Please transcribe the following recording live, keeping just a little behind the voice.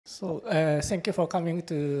So thank you for coming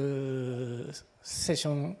to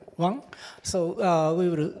session 1. So we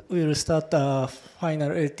will start the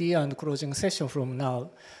final LT and closing session from now.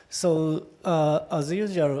 So as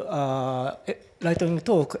usual, lightning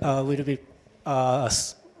talk will be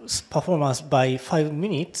performance by 5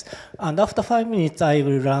 minutes, and after 5 minutes I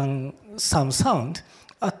will run some sound.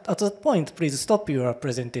 At that point, please stop your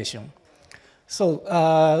presentation. So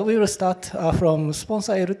we will start from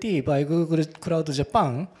Sponsor LT by Google Cloud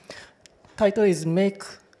Japan. Title is Make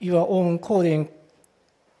Your Own Coding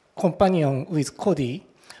Companion with Cody.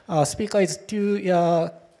 Speaker is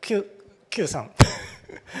Q-san.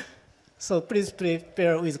 So please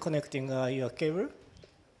prepare with connecting your cable.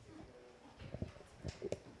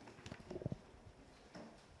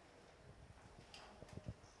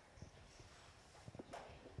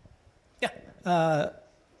 Yeah,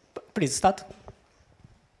 please start.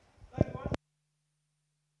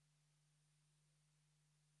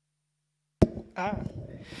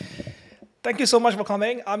 Thank you so much for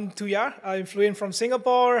coming. I'm Tuya. I'm fluent from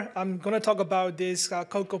Singapore. I'm going to talk about this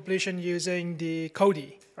code completion using the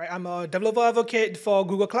Cody. Right? I'm a developer advocate for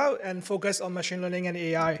Google Cloud and focus on machine learning and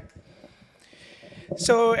AI.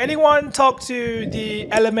 So anyone talk to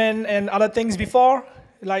the Element and other things before?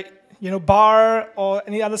 Like Bar or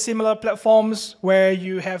any other similar platforms where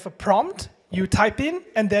you have a prompt, you type in,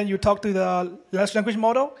 and then you talk to the large language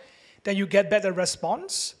model, then you get better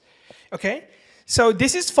response. Okay? So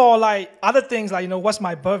this is for like other things like, what's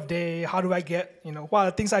my birthday? How do I get, what are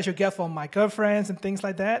the things I should get from my girlfriends and things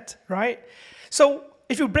like that, right? So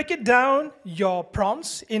if you break it down, your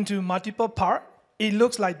prompts into multiple parts, it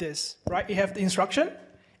looks like this, right? You have the instruction,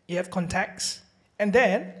 you have context, and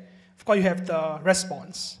then, of course, you have the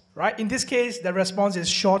response, right? In this case, the response is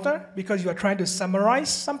shorter because you are trying to summarize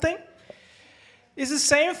something. It's the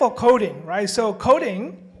same for coding, right? So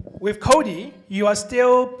coding, with Cody, you are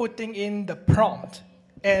still putting in the prompt,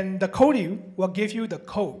 and the Cody will give you the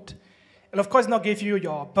code. And of course, not give you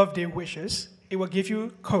your birthday wishes. It will give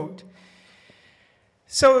you code.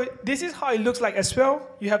 So this is how it looks like as well.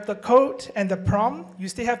 You have the code and the prompt. You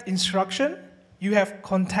still have instruction. You have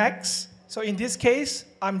context. So in this case,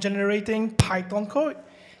 I'm generating Python code,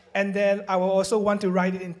 and then I will also want to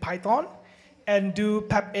write it in Python and do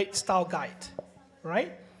PEP 8 style guide,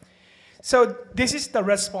 right? So this is the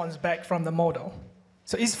response back from the model.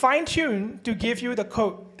 So it's fine-tuned to give you the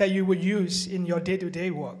code that you would use in your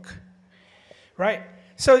day-to-day work, right?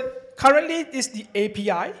 So currently it's the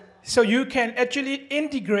API. So you can actually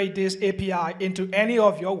integrate this API into any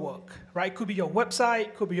of your work, right? Could be your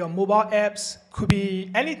website, could be your mobile apps, could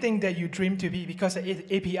be anything that you dream to be because it's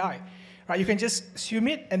API, right? You can just assume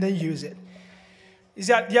it and then use it.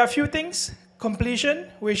 There are a few things. Completion,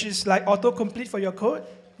 which is like autocomplete for your code.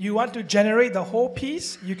 You want to generate the whole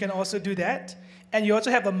piece, you can also do that. And you also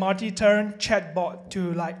have a multi-turn chatbot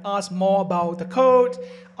to like ask more about the code,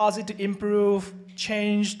 ask it to improve,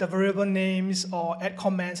 change the variable names, or add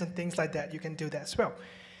comments and things like that. You can do that as well.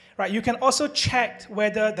 Right? You can also check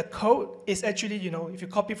whether the code is actually, if you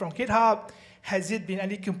copy from GitHub, has it been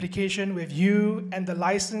any complication with you and the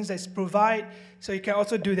license that's provided? So you can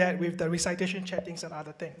also do that with the recitation chattings and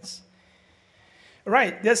other things.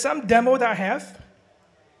 Right, there's some demo that I have.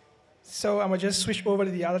 So I'm going to just switch over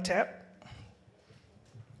to the other tab.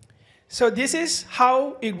 So this is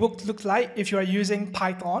how it would look like if you are using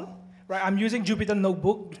Python. Right? I'm using Jupyter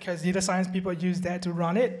Notebook because data science people use that to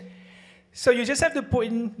run it. So you just have to put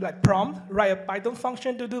in like prompt, write a Python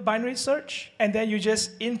function to do binary search, and then you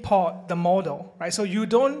just import the model. Right? So you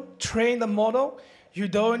don't train the model, you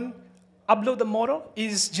don't upload the model,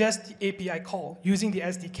 it's just the API call using the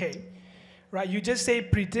SDK. Right? You just say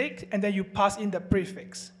predict, and then you pass in the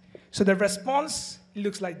prefix. So the response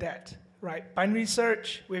looks like that, right? Binary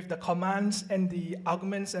search with the commands and the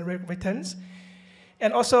arguments and returns.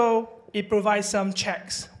 And also, it provides some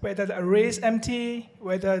checks, whether the array is empty,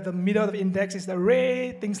 whether the middle of the index is the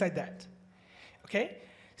array, things like that, okay?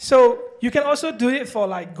 So you can also do it for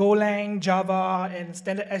like Golang, Java, and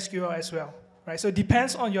standard SQL as well, right? So it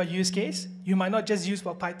depends on your use case. You might not just use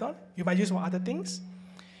for Python. You might use for other things.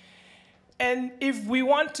 And if we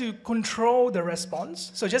want to control the response,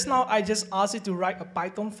 so just now I just asked it to write a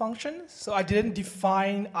Python function. So I didn't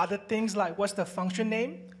define other things like what's the function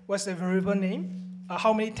name, what's the variable name,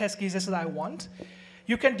 how many test cases that I want.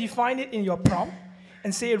 You can define it in your prompt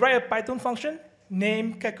and say write a Python function,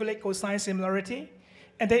 name, calculate cosine similarity,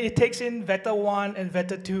 and then it takes in vector 1 and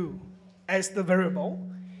vector 2 as the variable.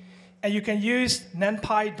 And you can use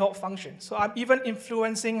numpy dot function. So I'm even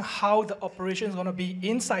influencing how the operation is going to be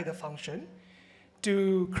inside the function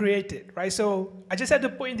to create it, right? So I just have to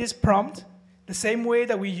put in this prompt the same way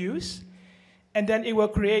that we use, And then it will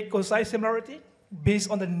create cosine similarity based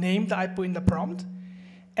on the name that I put in the prompt.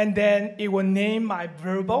 And then it will name my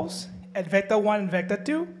variables at vector 1 and vector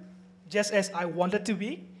 2, just as I want it to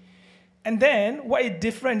be. And then what it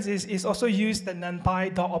difference is also use the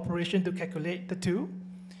numpy dot operation to calculate the two.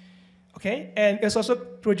 Okay, and it's also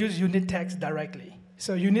produce unit text directly.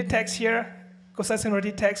 So unit text here, cosine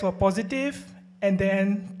similarity text for positive, and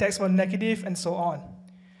then text for negative, and so on.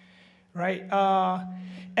 Right?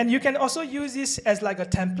 And you can also use this as like a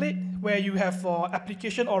template where you have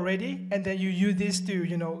application already, and then you use this to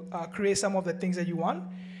create some of the things that you want.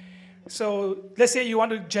 So let's say you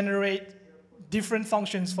want to generate different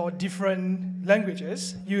functions for different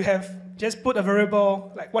languages. You have just put a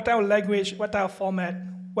variable, like what type of language, what type of format,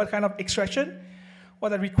 what kind of extraction,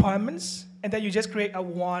 what are the requirements, and then you just create a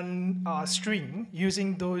one string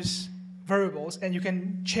using those variables, and you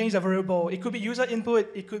can change the variable. It could be user input,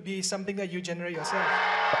 it could be something that you generate yourself.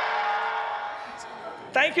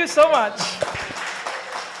 Thank you so much.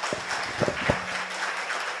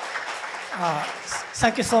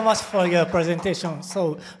 Thank you so much for your presentation.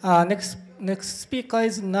 So next speaker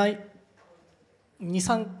is I'm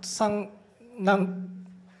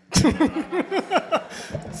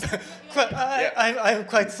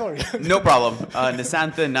quite sorry. No problem.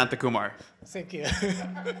 Nisanthan Nantakumar. Thank you.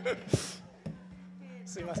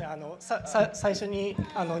 すみません。最初に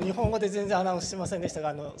日本語で全然アナウンスしませんでした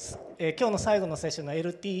が、今日の最後のセッションの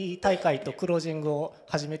LT 大会とクロージングを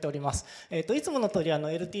始めております。いつもの通り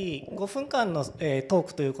LT5 分間のトー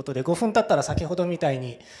クということで、5分経ったら先ほどみたい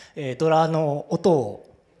にドラの音を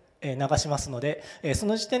流しますので、そ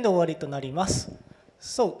の時点で終わりとなります。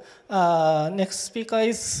So, next speaker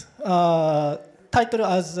is titled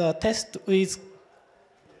as Test with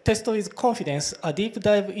Confidence, a deep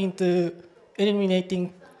dive into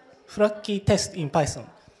eliminating flaky tests in Python.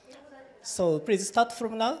 So please start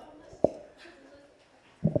from now.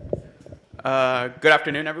 Good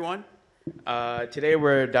afternoon, everyone. Today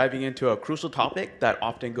we're diving into a crucial topic that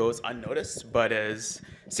often goes unnoticed, but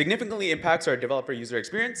significantly impacts our developer user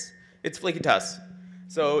experience. It's flaky tests.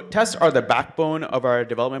 So tests are the backbone of our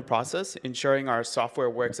development process, ensuring our software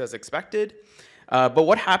works as expected. But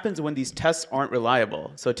what happens when these tests aren't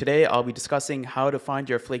reliable? So today I'll be discussing how to find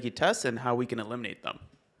your flaky tests and how we can eliminate them.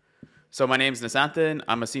 So my name is Nisanthan.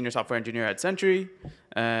 I'm a senior software engineer at Sentry.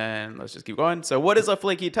 And let's just keep going. So what is a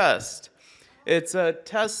flaky test? It's a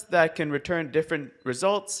test that can return different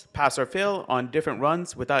results, pass or fail, on different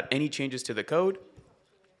runs without any changes to the code.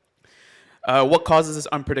 What causes this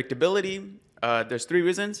unpredictability? There's 3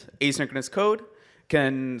 reasons. Asynchronous code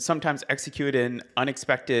can sometimes execute in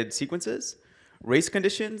unexpected sequences. Race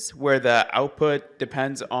conditions, where the output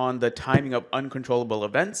depends on the timing of uncontrollable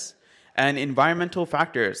events. And environmental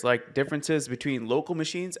factors, like differences between local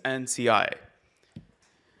machines and CI.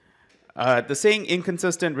 The saying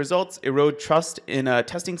inconsistent results erode trust in a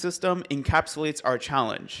testing system encapsulates our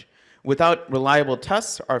challenge. Without reliable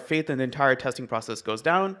tests, our faith in the entire testing process goes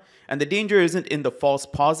down, and the danger isn't in the false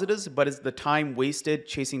positives, but it's the time wasted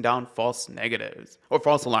chasing down false negatives, or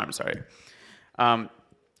false alarms, sorry.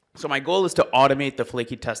 So my goal is to automate the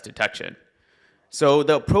flaky test detection. So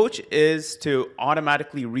the approach is to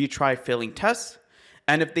automatically retry failing tests,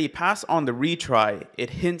 and if they pass on the retry, it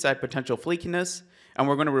hints at potential flakiness, and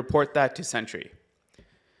we're going to report that to Sentry.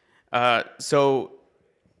 We're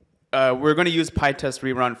going to use PyTest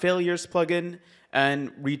rerun failures plugin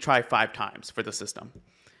and retry 5 times for the system.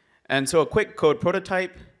 And so a quick code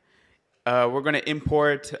prototype, we're going to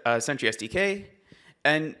import Sentry SDK.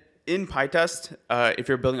 And in PyTest, if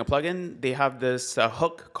you're building a plugin, they have this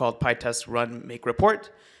hook called PyTest run make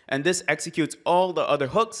report. And this executes all the other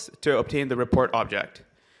hooks to obtain the report object.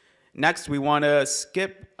 Next, we want to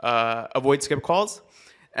avoid skip calls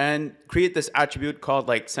and create this attribute called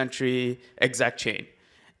like Sentry exec chain.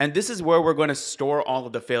 And this is where we're going to store all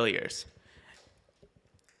of the failures.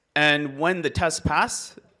 And when the tests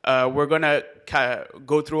pass, we're going to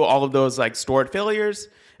go through all of those like stored failures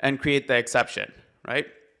and create the exception, right?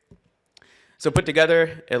 So put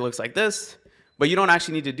together, it looks like this. But you don't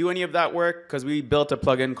actually need to do any of that work because we built a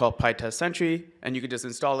plugin called PyTest Sentry, and you can just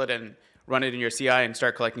install it and run it in your CI and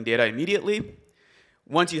start collecting data immediately.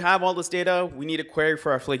 Once you have all this data, we need a query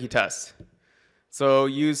for our flaky tests. So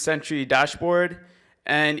use Sentry dashboard.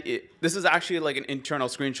 And this is actually like an internal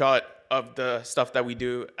screenshot of the stuff that we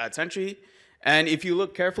do at Sentry. And if you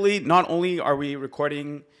look carefully, not only are we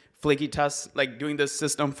recording flaky tests, like doing this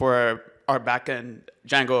system for our backend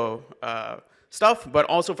Django stuff, but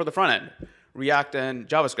also for the front end, React and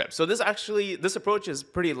JavaScript. So this approach is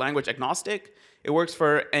pretty language agnostic. It works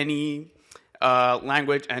for any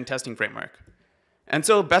language and testing framework. And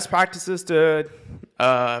so best practices to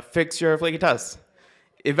fix your flaky tests.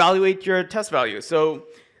 Evaluate your test value. So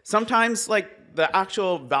sometimes like the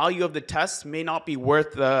actual value of the test may not be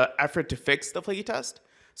worth the effort to fix the flaky test.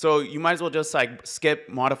 So you might as well just like skip,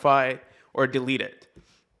 modify, or delete it.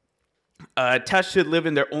 Tests should live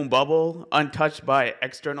in their own bubble, untouched by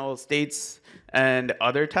external states and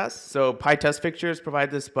other tests. So PyTest fixtures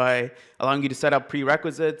provide this by allowing you to set up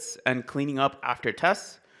prerequisites and cleaning up after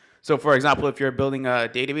tests. So for example, if you're building a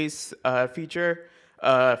database feature,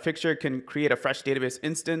 fixture can create a fresh database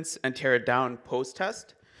instance and tear it down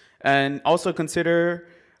post-test. And also consider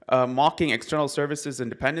mocking external services and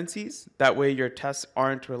dependencies. That way your tests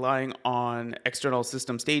aren't relying on external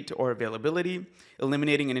system state or availability,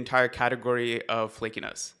 eliminating an entire category of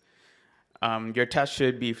flakiness. Your test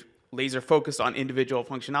should be laser focused on individual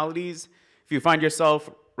functionalities. If you find yourself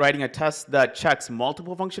writing a test that checks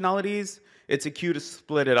multiple functionalities, it's a cue to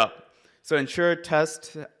split it up. So ensure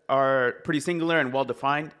tests are pretty singular and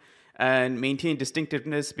well-defined, and maintain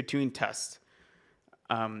distinctiveness between tests.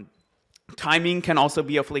 Timing can also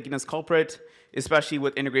be a flakiness culprit, especially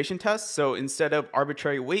with integration tests. So instead of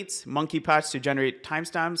arbitrary weights, monkey patch to generate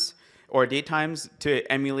timestamps or date times to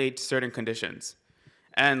emulate certain conditions.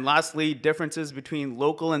 And lastly, differences between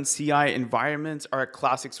local and CI environments are a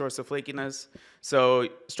classic source of flakiness. So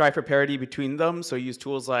strive for parity between them. So use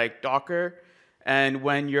tools like Docker. And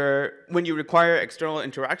when you require external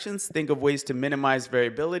interactions, think of ways to minimize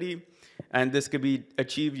variability. And this could be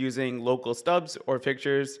achieved using local stubs or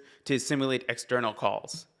fixtures to simulate external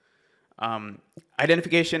calls.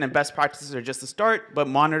 Identification and best practices are just the start, but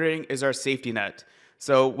monitoring is our safety net.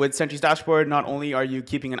 So with Sentry's dashboard, not only are you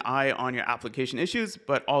keeping an eye on your application issues,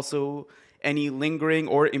 but also any lingering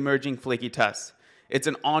or emerging flaky tests. It's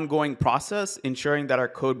an ongoing process, ensuring that our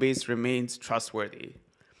code base remains trustworthy.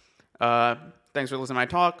 Thanks for listening to my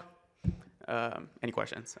talk. Any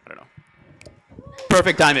questions? I don't know.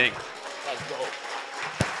 Perfect timing. Let's go.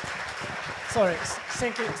 Sorry,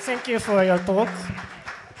 thank you for your talk.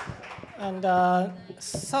 And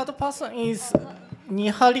third person is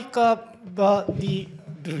Niharika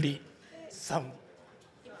Badiluri-san.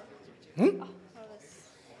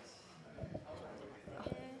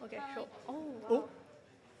 Okay, sure. お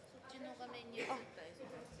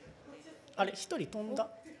あれ、一人飛んだ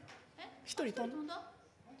一人飛んだ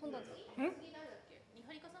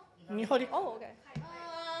ニハリカ Oh, okay.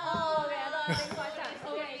 Oh, okay. I don't think quite that.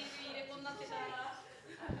 Okay.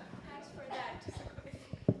 Thanks for that.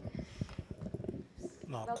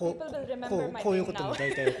 まあこういうことも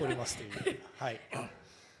大体起こりますというはい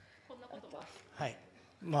はい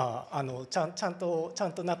まあちゃんと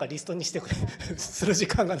なんかリストにしてする時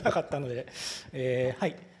間がなかったので、は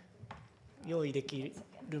い用意でき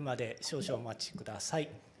るまで少々お待ちください。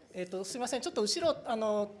すみません、ちょっと後ろ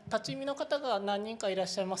立ち見の方が何人かいらっ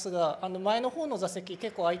しゃいますが、前の方の座席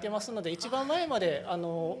結構空いてますので、一番前まで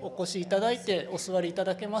お越しいただいてお座りいた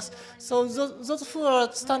だけます。So those who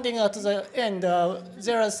are standing at the end,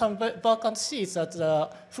 there are some vacant seats at the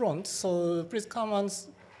front. So please come and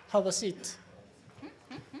have a seat.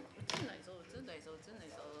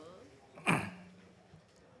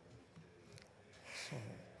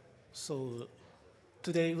 So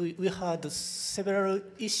today we had several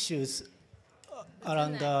issues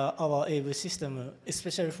around our AV system,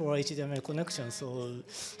 especially for HDMI connection. So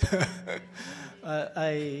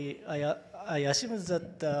I assume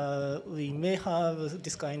that we may have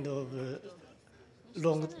this kind of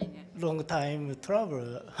long time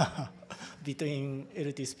trouble between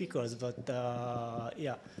LT speakers, but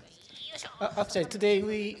yeah. Actually, today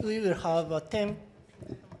we will have 10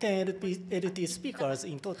 LT speakers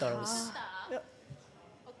in total.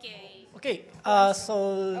 Okay,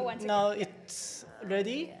 so now it's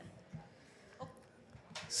ready.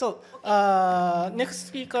 So next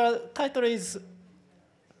speaker title is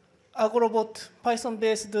Agrobot,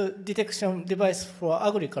 Python-based detection device for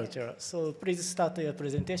agriculture. So please start your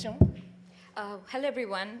presentation. Hello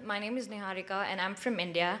everyone, my name is Niharika and I'm from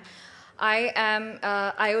India. I am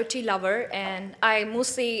an IoT lover and I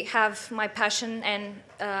mostly have my passion and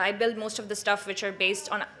I build most of the stuff which are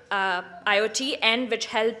based on IoT and which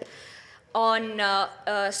help on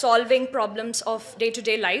solving problems of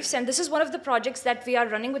day-to-day lives. And this is one of the projects that we are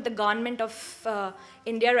running with the government of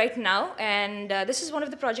India right now. And this is one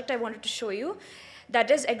of the projects I wanted to show you.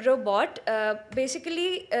 That is Agrobot.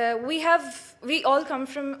 Basically, we all come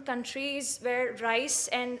from countries where rice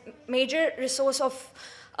and major resource of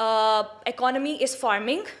economy is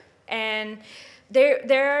farming. And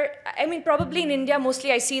I mean, probably in India,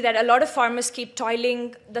 mostly I see that a lot of farmers keep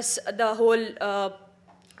toiling the whole,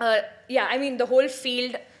 yeah, I mean, the whole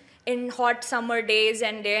field in hot summer days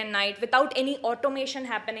and day and night without any automation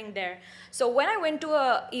happening there. So when I went to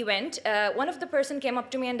an event, one of the person came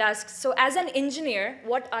up to me and asked, so as an engineer,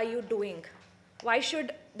 what are you doing? Why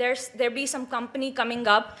should there be some company coming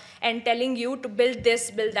up and telling you to build this,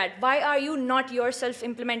 build that? Why are you not yourself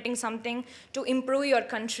implementing something to improve your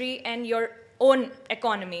country and your own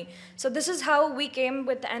economy? So this is how we came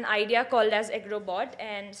with an idea called as AgroBot,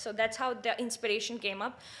 and so that's how the inspiration came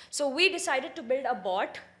up. So we decided to build a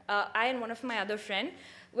bot, I and one of my other friend,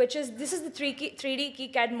 this is the 3D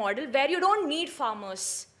KiCad model where you don't need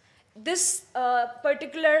farmers. This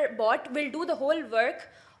particular bot will do the whole work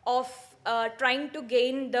of trying to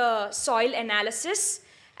gain the soil analysis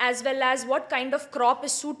as well as what kind of crop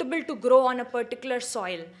is suitable to grow on a particular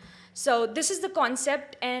soil. So this is the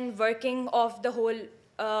concept and working of the whole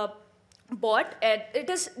bot. It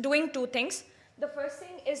is doing two things. The first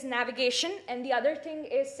thing is navigation, and the other thing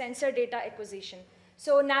is sensor data acquisition.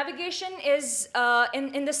 So navigation is,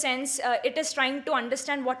 in the sense, it is trying to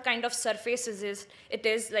understand what kind of surface it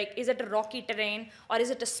is. Like, is it a rocky terrain, or is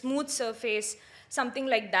it a smooth surface, something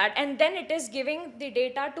like that. And then it is giving the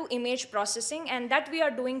data to image processing, and that we are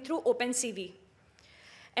doing through OpenCV.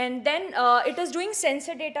 And then it is doing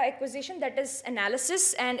sensor data acquisition, that is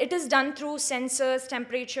analysis, and it is done through sensors,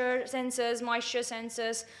 temperature sensors, moisture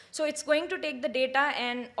sensors. So it's going to take the data,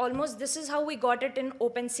 and almost this is how we got it in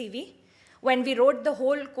OpenCV when we wrote the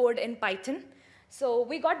whole code in Python. So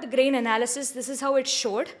we got the grain analysis, this is how it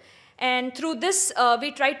showed. And through this, we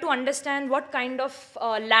tried to understand what kind of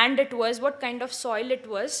land it was, what kind of soil it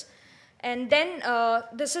was. And then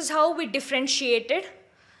this is how we differentiated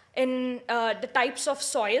in the types of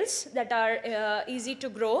soils that are easy to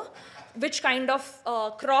grow, which kind of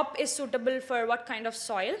crop is suitable for what kind of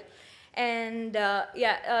soil. And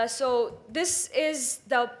so this is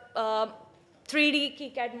the 3D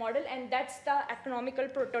KiCad model, and that's the economical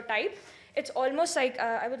prototype. It's almost like,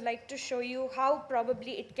 I would like to show you how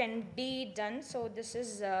probably it can be done. So this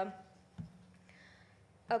is,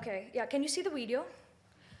 okay, yeah, can you see the video?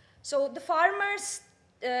 So the farmers,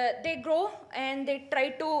 they grow and they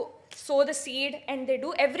try to sow the seed, and they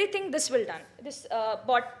do everything this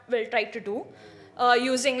bot will try to do.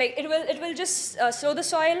 Using, like, it will just sow the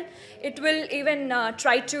soil. It will even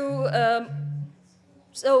try to,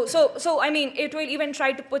 I mean, it will even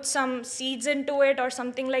try to put some seeds into it or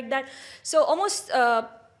something like that. So almost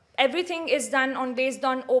everything is done based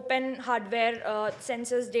on open hardware,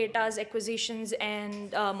 sensors, data, acquisitions,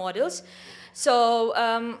 and models. So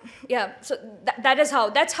yeah, so that's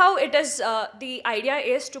how it is. The idea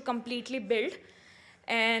is to completely build,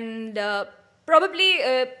 and probably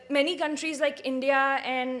many countries like India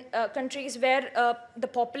and countries where the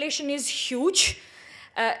population is huge.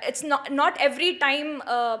 It's not every time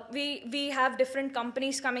we have different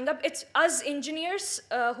companies coming up. It's us engineers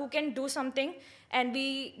who can do something, and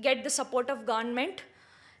we get the support of government,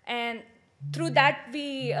 and through that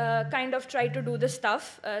we kind of try to do the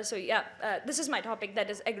stuff. So yeah, this is my topic, that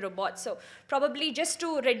is AgroBot. So probably just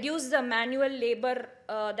to reduce the manual labor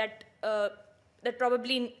that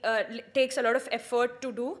probably takes a lot of effort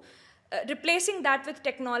to do, replacing that with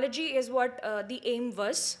technology is what the aim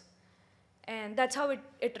was. And that's how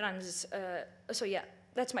it runs. So yeah,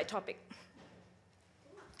 that's my topic.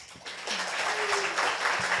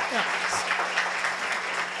 Yeah.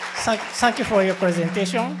 Thank you for your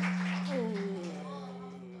presentation.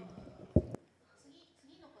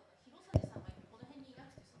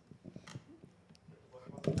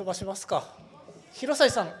 飛ばしますか。広瀬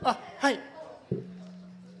さん、はい。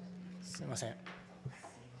すみません。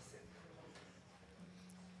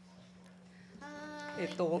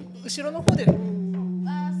後ろの方で。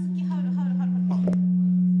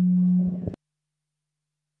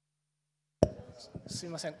す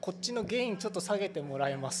みません、こっちのゲインちょっと下げてもら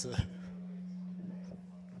えます。立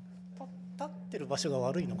ってる場所が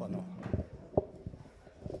悪いのかな。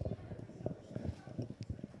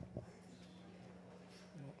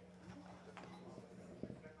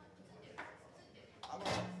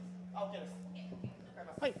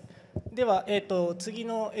はい。では、次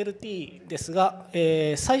の LT ですが、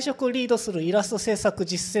最初リードするイラスト制作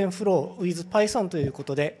実践フロー with PyCon というこ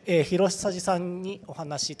とで、広瀬さんにお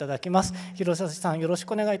話しいただきます。広瀬さん、よろし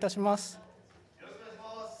くお願いいたします。よろしく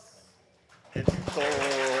お願いします。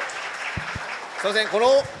すみません、この、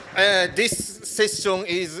This session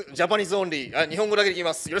is Japanese only。日本語だけでいき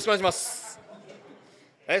ます。よろしくお願いします。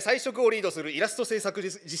最初をリードするイラスト制作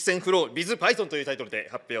実践フロー with PyCon というタイトルで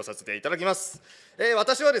発表させていただきます。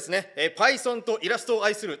私はですね、PyCon とイラストを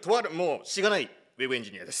愛するとあるもうしがないウェブエン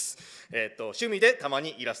ジニアです。趣味でたま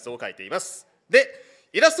にイラストを描いています。で、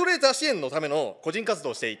イラストレーター支援のための個人活動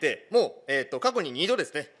をしていて、もう、過去に2度で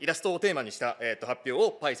すね、イラストをテーマにした、発表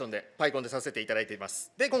を PyCon でさせていただいていま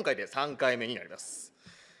す。で、今回で3回目になります。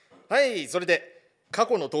はい、それで、過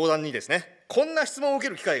去の登壇にですね、こんな質問を受け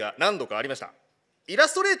る機会が何度かありました。イラ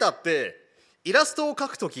ストレーターって、イラストを描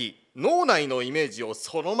くとき、脳内のイメージを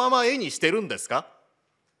そのまま絵にしてるんですか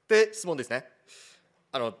って質問ですね。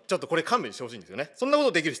ちょっとこれ勘弁してほしいんですよね。そんなこ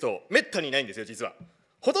とできる人、めったにいないんですよ、実は。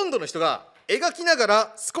ほとんどの人が描きなが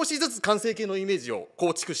ら少しずつ完成形のイメージを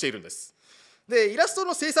構築しているんです。で、イラスト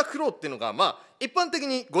の制作フローっていうのが、一般的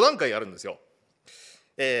に5段階あるんですよ。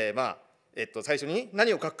最初に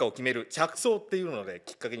何を描くかを決める着想っていうので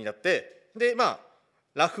きっかけになって、で、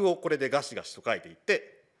ラフをこれでガシガシと描いていっ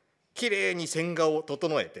て、きれいに線画を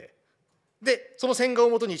整えて、で、その線画を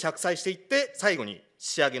もとに着彩していって、最後に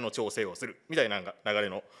仕上げの調整をするみたいな流れ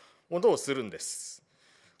のものをするんです。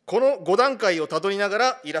この5段階をたどりなが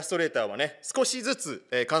らイラストレーターはね、少しず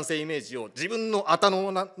つ完成イメージを自分の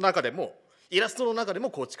頭の中でもイラストの中でも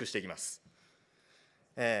構築していきます。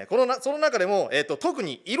その中でも、特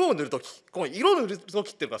に色を塗るとき、この色を塗ると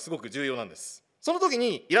きっていうのがすごく重要なんです。その時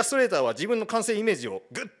にイラストレーターは自分の完成イメージを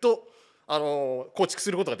ぐっと構築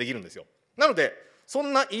することができるんですよ。なのでそ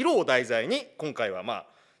んな色を題材に今回は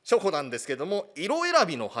初歩なんですけども、色選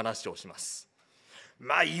びの話をします。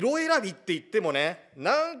色選びって言ってもね、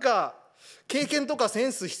なんか経験とかセ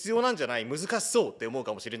ンス必要なんじゃない、難しそうって思う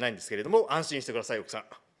かもしれないんですけれども、安心してください奥さん。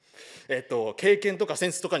経験とかセ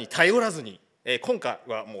ンスとかに頼らずに、今回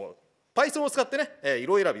はもう Python を使ってね、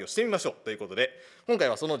色選びをしてみましょうということで、今回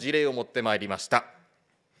はその事例を持ってまいりました。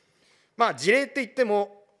事例って言って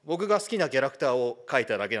も僕が好きなキャラクターを描い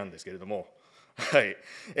ただけなんですけれども、はい、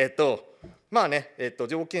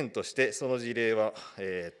条件としてその事例は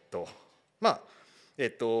と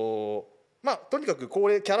にかくこ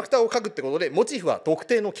れキャラクターを描くってことで、モチーフは特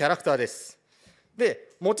定のキャラクターです。で、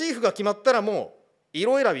モチーフが決まったらもう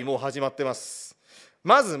色選びも始まってます。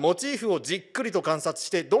まずモチーフをじっくりと観察し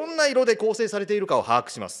て、どんな色で構成されているかを把握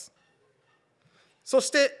します。そし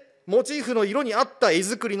てモチーフの色に合った絵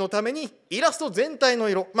作りのためにイラスト全体の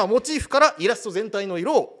色、モチーフからイラスト全体の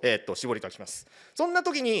色を、絞り出します。そんな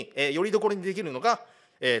時に、よりどころにできるのが、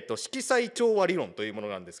色彩調和理論というもの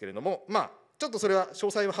なんですけれども、ちょっとそれは詳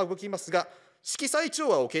細は省きますが、色彩調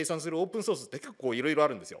和を計算するオープンソースって結構いろいろあ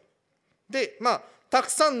るんですよ。で、た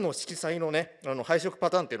くさんの色彩のね、配色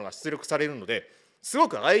パターンっていうのが出力されるので、すご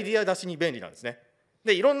くアイディア出しに便利なんですね。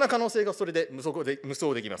で、いろんな可能性がそれで無双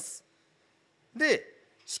できます。で、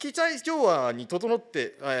色彩調和に整っ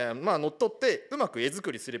て、乗っ取ってうまく絵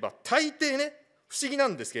作りすれば、大抵ね、不思議な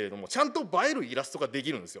んですけれども、ちゃんと映えるイラストがで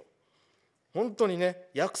きるんですよ。本当にね、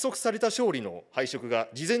約束された勝利の配色が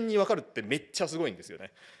事前に分かるってめっちゃすごいんですよ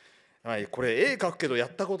ね。はい、これ絵描くけどや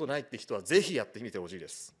ったことないって人はぜひやってみてほしいで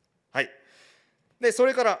す。はい。で、そ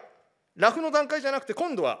れからラフの段階じゃなくて、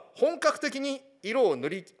今度は本格的に色を塗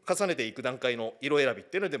り重ねていく段階の色選びっ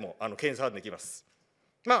ていうのでも計算できます。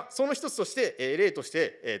その一つとして、例とし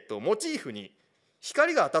て、モチーフに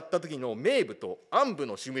光が当たった時の明部と暗部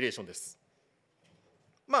のシミュレーションです。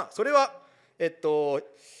それは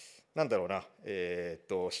なんだろうな、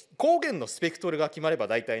光源のスペクトルが決まれば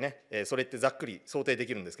大体ね、それってざっくり想定で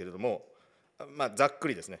きるんですけれども、ざっく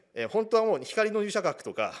りですね、本当はもう光の入射角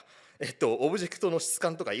とか、オブジェクトの質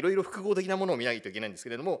感とかいろいろ複合的なものを見ないといけないんです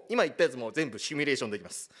けれども、今言ったやつも全部シミュレーションできま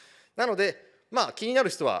す。なので、気になる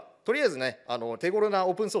人はとりあえずね、手頃な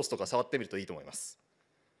オープンソースとか触ってみるといいと思います。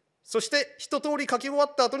そして一通り書き終わ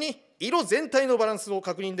った後に色全体のバランスを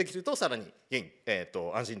確認できるとさらに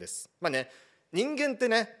安心です。人間って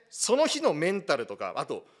ね、その日のメンタルとか、あ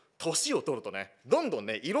と年を取るとね、どんどん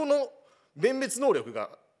ね、色の辨別能力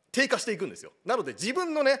が低下していくんですよ。なので自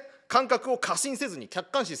分のね、感覚を過信せずに客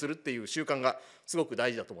観視するっていう習慣がすごく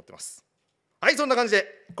大事だと思ってます。はい、そんな感じで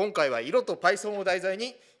今回は色と Python を題材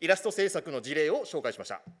にイラスト制作の事例を紹介しまし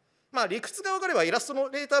た。理屈が分かればイラストの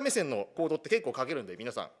レーター目線のコードって結構書けるんで、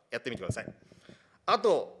皆さんやってみてください。あ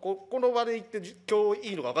とこの場で言って今日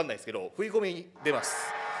いいのか分かんないですけど、振り込み出ます。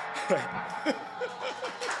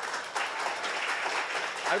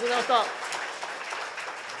ありがとうございました。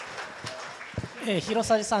広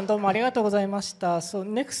沢さん、どうもありがとうございました。So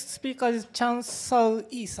next speaker is Chan Sao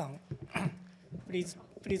Yi さん。Please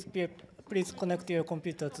connect your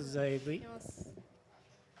computer to the AV.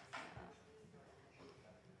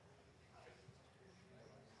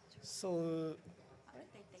 So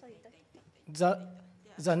the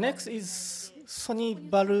next is Sonny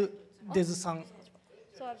Valdez さん。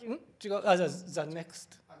違う、the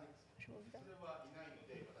next。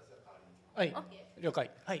はい、了解。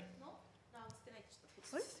はい。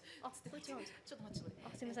ちょっと待って、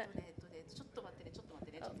すみません。ちょっと待ってね。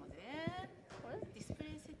ディスプレイ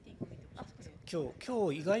今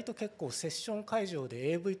日意外と結構セッション会場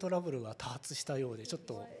で AV トラブルが多発したようで、ちょっ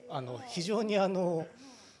と非常になん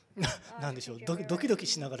でしょう、ドキドキ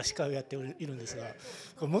しながら司会をやっているんですが、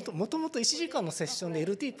もともと1時間のセッションで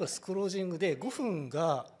LT プラスクロージングで5分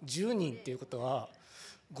が10人っていうことは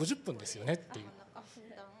50分ですよねっていう。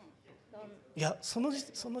いや、その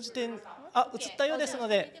時点、映ったようですの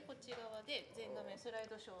で、こっち側で全画面スライ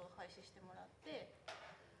ドショーを開始してもらって、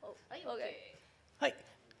はい、はい。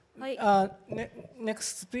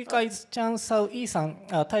Next speaker is Chan Sao Yi-san.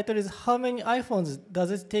 Title is How many iPhones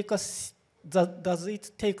does it take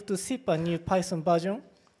to ship a new Python version?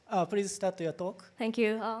 Please start your talk. Thank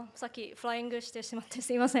you. さっきフライングしてしまって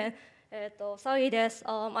すいません。サウイです。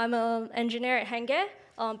I'm an engineer at Henge,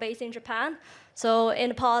 based in Japan. So in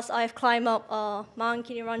the past, I've climbed up Mount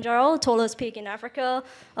Kilimanjaro, tallest peak in Africa.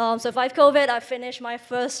 Survived COVID. I finished my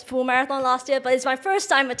first full marathon last year, but it's my first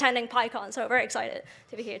time attending PyCon, so very excited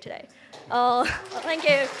to be here today. Thank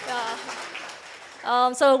you.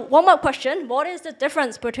 So one more question. What is the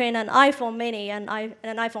difference between an iPhone mini and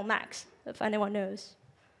an iPhone Max, if anyone knows?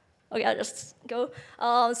 Okay, I'll just go.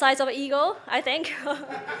 Size of ego, I think.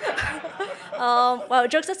 Well,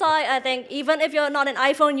 jokes aside, I think even if you're not an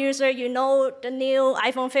iPhone user, you know the new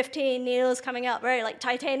iPhone 15 Neo's coming out, right? Like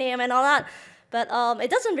titanium and all that. But it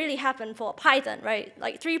doesn't really happen for Python, right?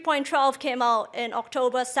 Like 3.12 came out in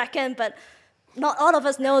October 2nd, but not all of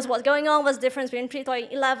us knows what's going on, what's the difference between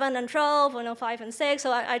 11 and 12, 5 and 6.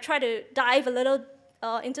 So I try to dive a little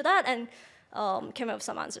into that and came up with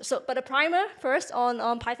some answers. So, but a primer first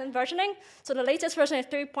on Python versioning. So the latest version is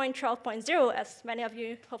 3.12.0, as many of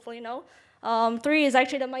you hopefully know. 3 is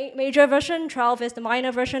actually the major version, 12 is the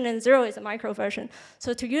minor version, and 0 is the micro version.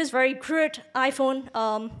 So to use very crude iPhone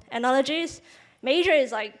analogies, major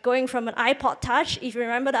is like going from an iPod Touch, if you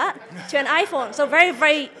remember that, to an iPhone. So very,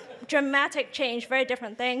 very dramatic change, very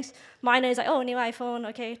different things. Minor is like, oh, new iPhone,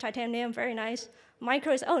 okay, titanium, very nice.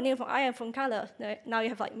 Micro is, oh, new iPhone color. Now you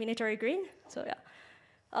have like military green, so yeah.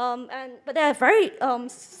 But there are very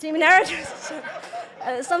similarities,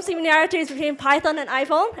 some similarities between Python and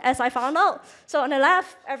iPhone, as I found out. So on the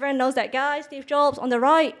left, everyone knows that guy, Steve Jobs. On the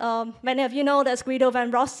right, many of you know that's Guido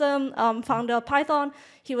van Rossum, founder of Python.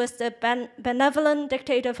 He was the benevolent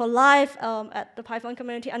dictator for life at the Python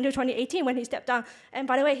community until 2018 when he stepped down. And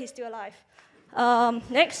by the way, he's still alive.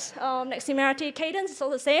 Next similarity, cadence is all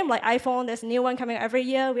the same. Like iPhone, there's a new one coming every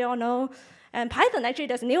year, we all know. And Python, actually,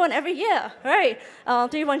 there's a new one every year, right?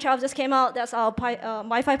 3.12 just came out. That's our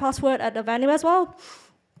Wi-Fi password at the venue as well.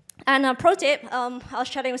 And a pro tip, I was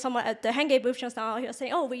chatting with someone at the Henge booth just now. He was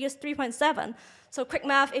saying, oh, we use 3.7. So quick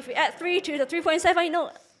math, if we add 3 to the 3.7, you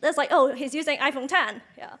know, that's like, oh, he's using iPhone 10.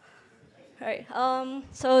 Yeah, right.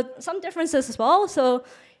 So some differences as well. So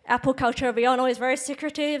Apple culture, we all know, is very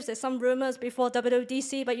secretive. There's some rumors before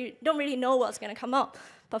WWDC, but you don't really know what's going to come up.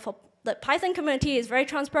 But for the Python community is very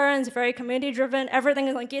transparent, it's very community-driven. Everything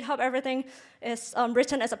is on GitHub. Everything is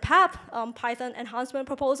written as a PAP, Python enhancement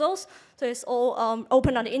proposals. So it's all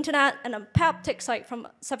open on the internet, and a PAP takes like from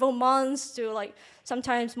several months to like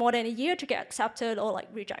sometimes more than a year to get accepted or like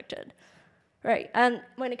rejected. Right, and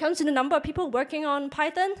when it comes to the number of people working on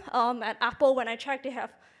Python, at Apple, when I checked, they have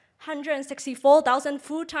 164,000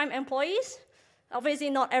 full-time employees. Obviously,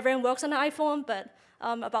 not everyone works on an iPhone, but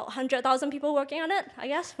about 100,000 people working on it, I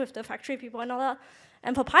guess, with the factory people and all that.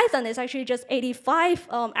 And for Python, it's actually just 85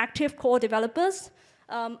 active core developers,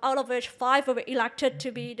 out of which 5 were elected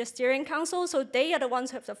to be the steering council. So they are the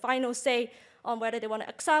ones who have the final say on whether they want to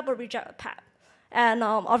accept or reject a PAP. And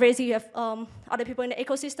obviously, you have other people in the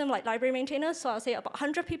ecosystem, like library maintainers. So I'll say about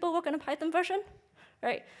 100 people work on a Python version,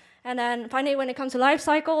 right? And then finally, when it comes to life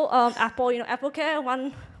cycle, Apple, AppleCare,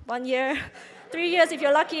 one year, 3 years if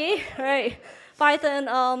you're lucky, right?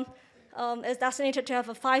 Python is designated to have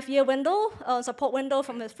a 5-year window, support window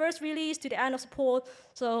from the first release to the end of support.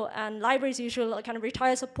 So, and libraries usually kind of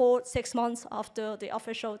retire support 6 months after the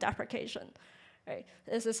official deprecation. Right?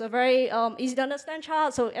 This is a very easy to understand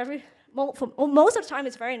chart. So most of the time,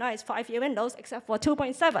 it's very nice 5-year windows, except for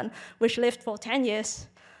 2.7, which lived for 10 years.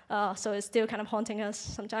 So it's still kind of haunting us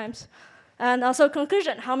sometimes. And also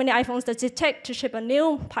conclusion, how many iPhones does it take to ship a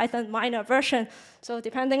new Python minor version? So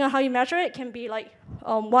depending on how you measure it, can be like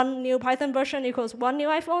 1 new Python version equals 1 new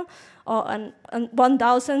iPhone, or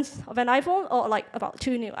 1,000th of an iPhone, or like about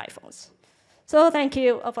 2 new iPhones. So thank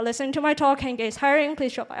you for listening to my talk. Henge is hiring.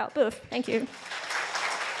 Please drop by our booth. Thank you.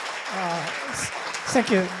 Thank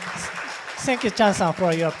you. Thank you, Chan-san,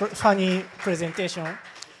 for your funny presentation.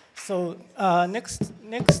 So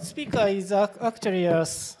next speaker is actually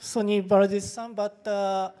Sonny Valdez-san, but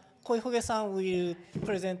Koihoge-san will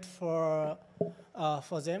present for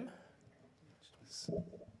them.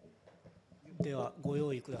 ではご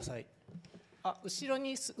用意ください。後ろ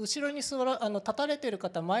に立たれている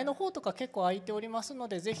方、前の方とか結構空いておりますの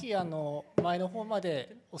で、ぜひ前の方ま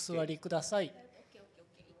でお座りください。っ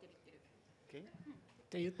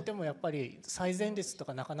て言ってもやっぱり最前列と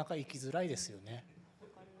かなかなか行きづらいですよね。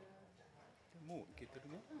もういけてる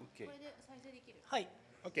ね。OK。はい。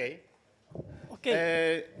OK。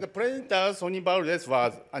Okay. The presenter Sonny Valdez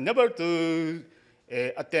was unable to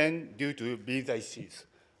attend due to visa issues.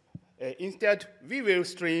 Instead, we will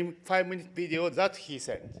stream 5-minute video that he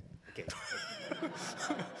sent. Okay.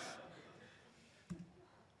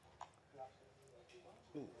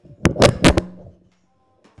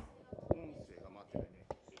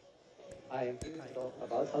 I am going to talk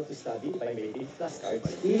about how to study by making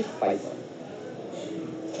flashcards with Python.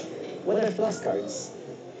 What are flashcards?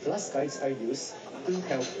 Flashcards are used to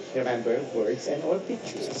help remember words and or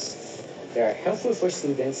pictures. They are helpful for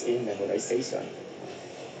students in memorization.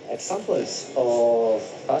 Examples of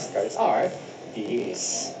flashcards are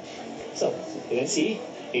these. So, you can see,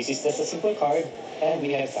 this is just a simple card, and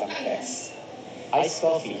we have some text. Iced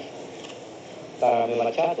coffee, caramel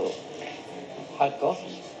macchiato, hot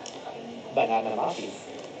coffee, banana muffin,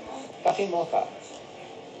 coffee mocha,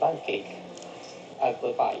 pancake,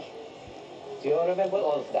 apple pie. Do you all remember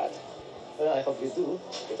all of that? Well, I hope you do,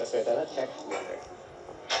 because we're gonna check later.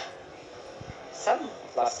 Some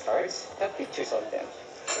flashcards have pictures on them,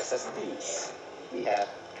 such as these. We have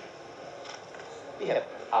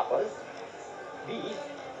apple, bee,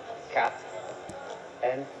 cat,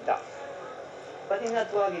 and duck. But in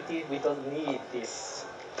actuality, we don't need these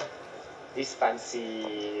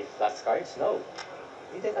fancy flashcards. No,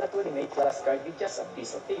 we can actually make flashcards with just a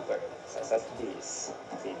piece of paper, such as this.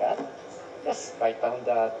 See that? Just write down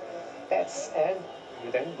the text, and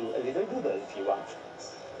you can do a little doodle if you want.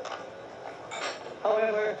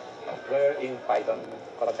 However, we're in Python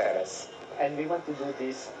conference, and we want to do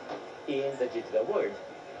this in the digital world.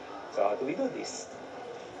 So how do we do this?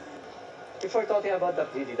 Before talking about the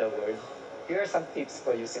digital world, here are some tips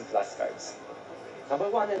for using flashcards. Number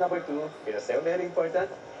 1 and number 2, because they're very important,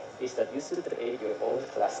 is that you should create your own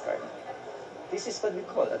flashcard. This is what we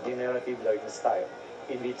call a generative learning style,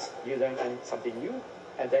 in which you learn something new,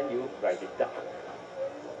 and then you write it down.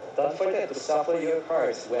 Don't forget to shuffle your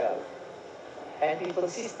cards well, and be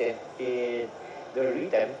consistent in the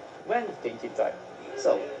rhythm when changing time.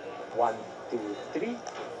 So, 1, 2, 3,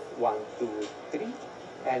 1, 2, 3,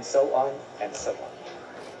 and so on and so on.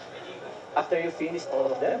 After you finish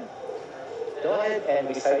all of them, go ahead and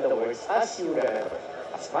recite the words as you remember,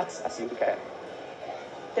 as much as you can.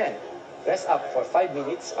 Then, rest up for 5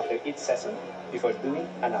 minutes after each session before doing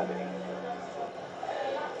another.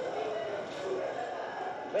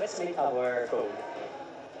 Let's make our code.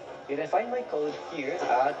 You can find my code here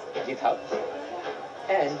at GitHub.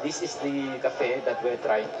 And this is the cafe that we're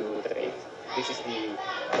trying to create. This is the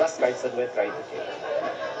flashcards that we're trying to create.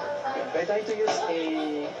 We're trying to use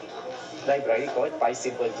a library called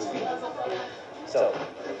PySimple2B. So,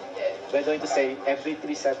 we're going to say every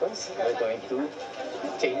 3 seconds, we're going to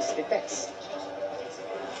change the text.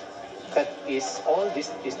 That is all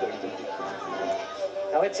this is going to do.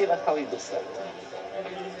 Now let's see how it looks like.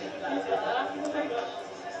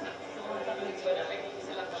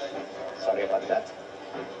 Sorry about that.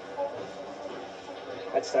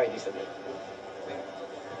 Let's try this again.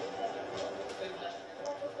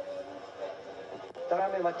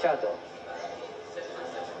 Caramel macchiato,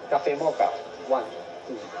 cafe mocha, 1,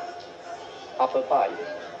 2, apple pie,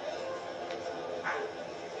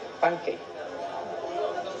 pancake,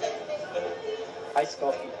 iced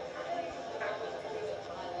coffee,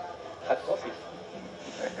 hot coffee,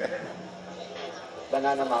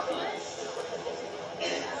 banana muffin.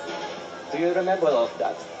 Do you remember all of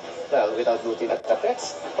that? Well, without looking at the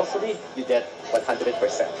text, hopefully you get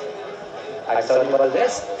 100%. I'm Sonny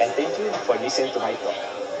Valdez, and thank you for listening to my talk.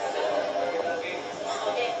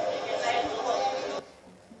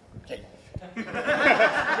 Okay.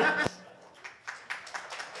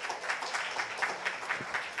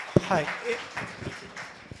 はい。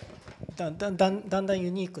だんだんユ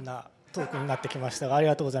ニークなトークになってきましたが、あり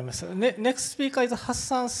がとうございます。Next speaker is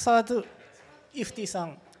Hassan Saad Ifti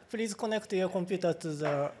san. Please connect your computer to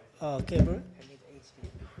the cable.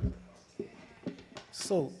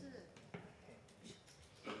 So,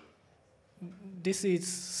 this is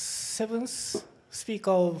 7th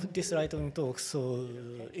speaker of this lightning talk, so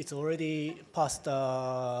it's already past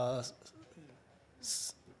 2/3.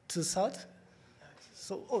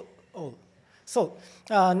 So,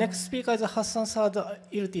 next speaker is Hassan Saad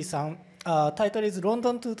Ifti san. Title is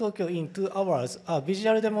London to Tokyo in 2 hours, a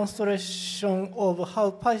visual demonstration of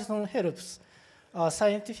how Python helps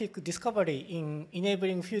scientific discovery in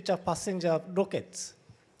enabling future passenger rockets.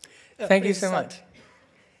 Thank you so much.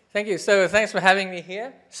 Thank you. So thanks for having me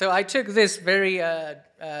here. So I took this very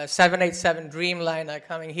 787 Dreamliner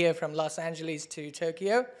coming here from Los Angeles to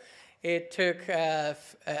Tokyo. It took a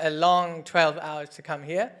long 12 hours to come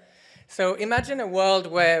here. So imagine a world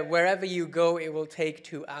where wherever you go, it will take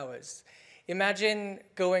 2 hours. Imagine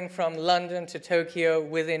going from London to Tokyo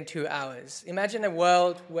within 2 hours. Imagine a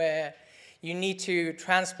world where you need to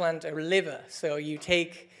transplant a liver. So you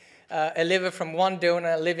take a liver from one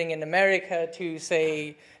donor living in America to,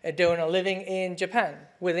 say, a donor living in Japan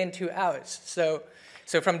within 2 hours. So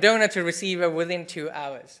from donor to receiver within 2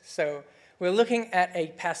 hours. So we're looking at a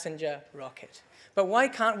passenger rocket. But why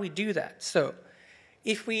can't we do that? So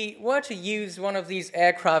if we were to use one of these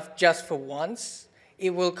aircraft just for once, it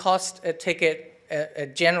will cost a ticket, a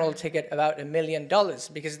general ticket, about $1 million,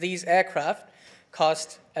 because these aircraft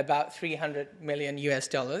cost about $300 million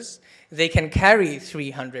US. They can carry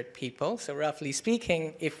 300 people. So roughly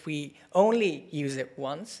speaking, if we only use it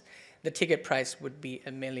once, the ticket price would be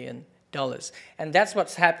 $1 million. And that's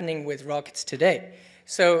what's happening with rockets today.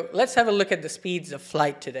 So let's have a look at the speeds of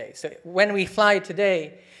flight today. So when we fly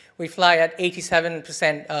today, we fly at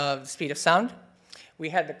 87% of the speed of sound. We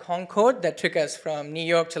had the Concorde that took us from New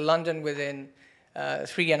York to London within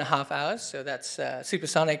 3.5 hours. So that's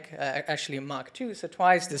supersonic, actually Mach 2, so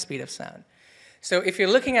twice the speed of sound. So if you're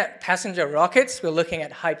looking at passenger rockets, we're looking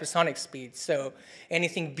at hypersonic speeds. So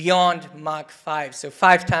anything beyond Mach 5, so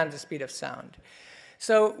 5 times the speed of sound.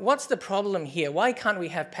 So what's the problem here? Why can't we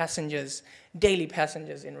have passengers, daily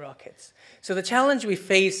passengers in rockets? So the challenge we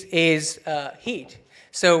face is heat.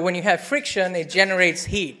 So when you have friction, it generates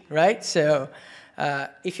heat, right? So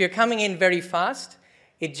if you're coming in very fast,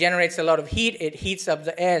 it generates a lot of heat. It heats up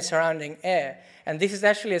the air, surrounding air. And this is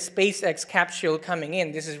actually a SpaceX capsule coming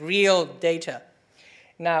in. This is real data.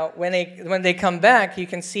 Now, when they come back, you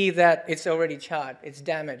can see that it's already charred. It's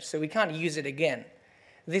damaged, so we can't use it again.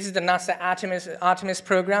 This is the NASA Artemis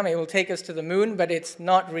program. It will take us to the moon, but it's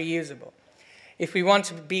not reusable. If we want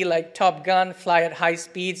to be like Top Gun, fly at high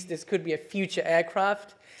speeds, this could be a future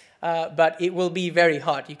aircraft, but it will be very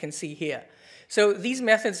hot, you can see here. So these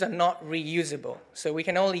methods are not reusable, so we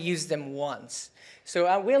can only use them once.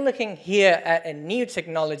 So we're looking here at a new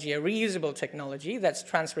technology, a reusable technology, that's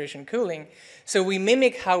transpiration cooling. So we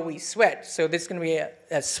mimic how we sweat. So this is going to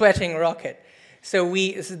be a sweating rocket. So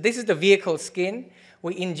this is the vehicle skin.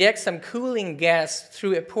 We inject some cooling gas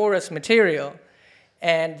through a porous material,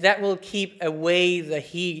 and that will keep away the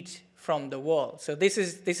heat from the wall. So this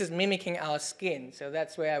is mimicking our skin. So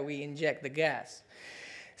that's where we inject the gas.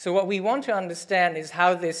 So what we want to understand is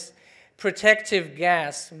how this protective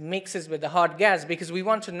gas mixes with the hot gas, because we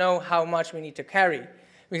want to know how much we need to carry.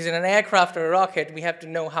 Because in an aircraft or a rocket, we have to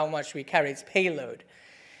know how much we carry, its payload.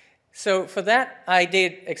 So for that, I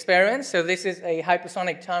did experiments. So this is a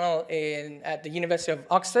hypersonic tunnel at the University of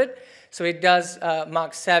Oxford. So it does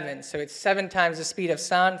Mach 7. So it's 7 times the speed of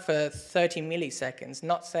sound for 30 milliseconds,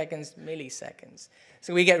 not seconds, milliseconds.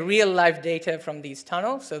 So we get real-life data from these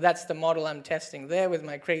tunnels. So that's the model I'm testing there with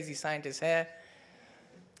my crazy scientist hair.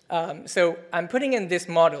 So I'm putting in this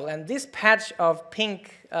model, and this patch of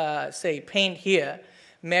pink, say, paint here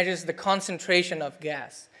measures the concentration of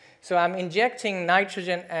gas. So I'm injecting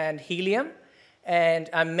nitrogen and helium, and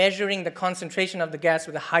I'm measuring the concentration of the gas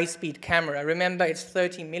with a high-speed camera. Remember, it's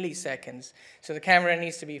 30 milliseconds, so the camera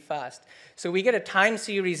needs to be fast. So we get a time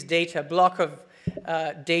series data, block of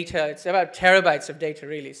data. It's about terabytes of data,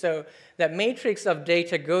 really. So that matrix of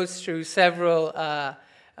data goes through several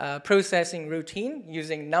processing routine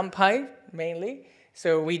using NumPy, mainly.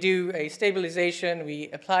 So we do a stabilization.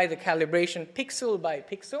 We apply the calibration pixel by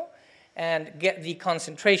pixel and get the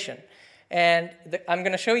concentration. And I'm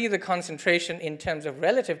going to show you the concentration in terms of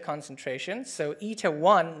relative concentration. So eta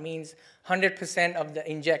 1 means 100% of the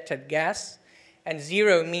injected gas, and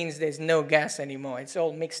 0 means there's no gas anymore. It's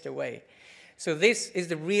all mixed away. So this is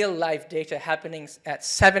the real-life data happening at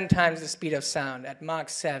 7 times the speed of sound, at Mach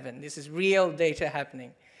 7. This is real data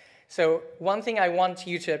happening. So one thing I want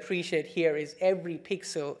you to appreciate here is every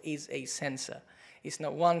pixel is a sensor. It's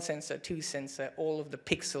not one sensor, 2 sensor. All of the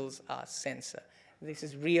pixels are sensor. This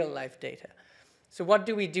is real-life data. So what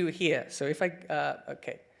do we do here? So if I,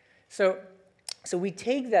 OK. So we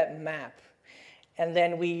take that map, and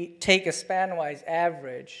then we take a span-wise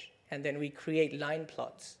average, and then we create line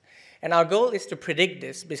plots. And our goal is to predict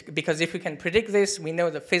this, because if we can predict this, we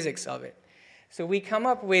know the physics of it. So we come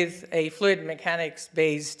up with a fluid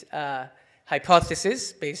mechanics-based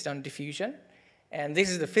hypothesis based on diffusion. And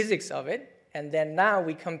this is the physics of it. And then now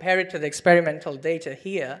we compare it to the experimental data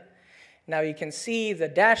here. Now you can see the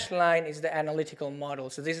dashed line is the analytical model.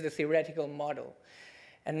 So this is the theoretical model.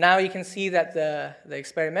 And now you can see that the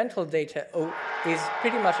experimental data is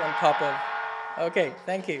pretty much on top of. Okay,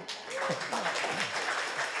 thank you.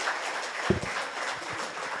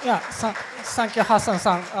 Yeah, thank you,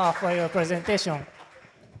 Hassan-san, for your presentation.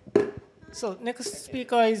 So next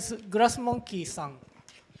speaker is Grass Monkey-san.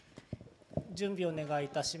 準備をお願いい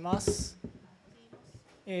たします。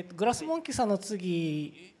グラスモンキーさんの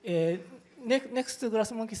次、next to グラ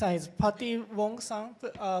スモンキーさん is Patty Wong さん。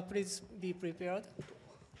Please be prepared.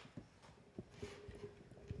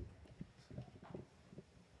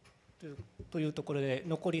 というところで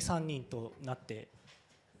残り3人となって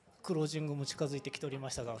クロージングも近づいてきておりま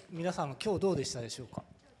したが、皆さん今日どうでしたでしょうか。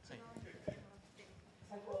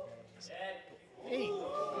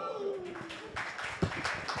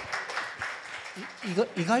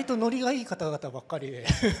意外とノリがいい方々ばっかりで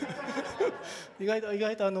意外と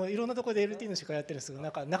いろんなところで LT の司会やってるんですけど、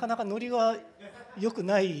なかなかノリが良く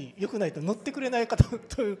ないと乗ってくれない方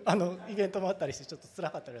というイベントもあったりしてちょっと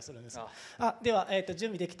辛かったりはするんですが、では、準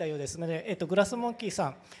備できたようですので、グラスモンキーさ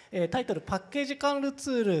ん、タイトルパッケージ管理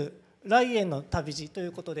ツール来園の旅路とい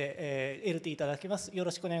うことで、LT いただきます。よ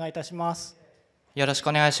ろしくお願いいたします。よろしく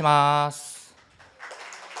お願いします。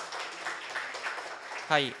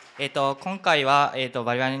はい、今回は、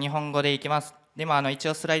我々日本語でいきます。でも一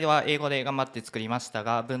応スライドは英語で頑張って作りました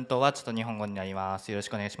が、文頭はちょっと日本語になります。よろし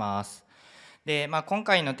くお願いします。で、今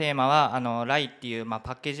回のテーマはLAI っていう、パ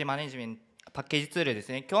ッケージマネジメントパッケージツールです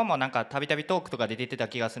ね。今日もなんかたびたびトークとかで出てた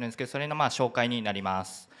気がするんですけど、それの紹介になりま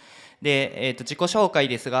す。で、自己紹介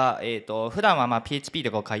ですが、普段はPHP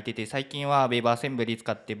とかを書いてて、最近は WebAssembly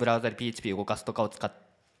使ってブラウザで PHP を動かすとかを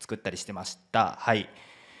作ったりしてました。はい。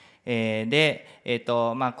で、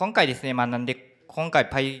今回ですね、なんで今回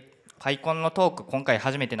PyCon のトーク今回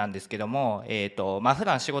初めてなんですけども、普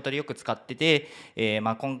段仕事でよく使ってて、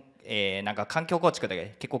なんか環境構築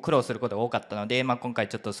で結構苦労することが多かったので、今回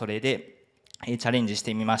ちょっとそれでチャレンジし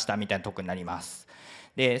てみましたみたいなトークになります。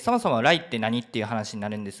で、そもそもLAIって何っていう話にな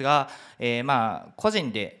るんですが、個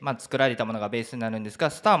人で作られたものがベースになるんです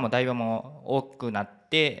が、スターもだいぶもう多くなっ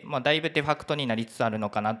て、だいぶデファクトになりつつある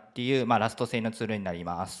のかなっていう、ラスト製のツールになり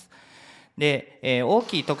ます。で、大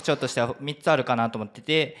きい特徴としては3つあるかなと思って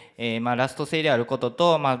て、ラスト製であること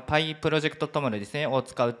と、Py プロジェクトトムルですねを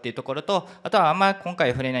使うっていうところと、あとはあんまり今回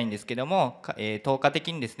は触れないんですけども、透過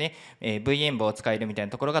的にですね、VEnv を使えるみたい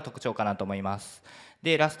なところが特徴かなと思います。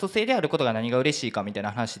で、ラスト製であることが何が嬉しいかみたい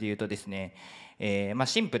な話で言うとですね、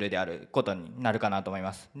シンプルであることになるかなと思い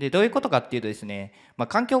ます。で、どういうことかっていうとですね、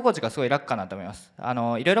環境構築がすごい楽かなと思います。い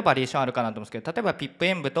ろいろバリエーションあるかなと思うんですけど、例えば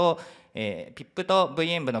PIP と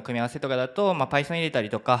VEnv の組み合わせとかだと、Python 入れたり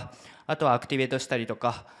とか、あとはアクティベートしたりと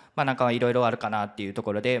か、なんかいろいろあるかなっていうと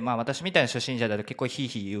ころで、私みたいな初心者だと結構ヒー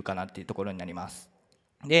ヒー言うかなっていうところになります。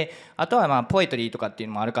で、あとはポエトリーとかっていう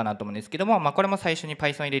のもあるかなと思うんですけども、これも最初に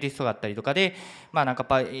Python 入れる必要があったりとかで、なんか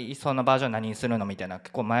Python のバージョン何にするのみたいな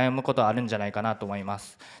結構悩むことはあるんじゃないかなと思いま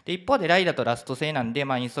す。で、一方で LAI だとラスト製なんで、イ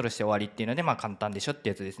ンストールして終わりっていうので、簡単でしょって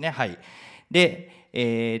やつですね。はい。で、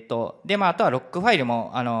あとはロックファイル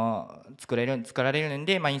も作られるん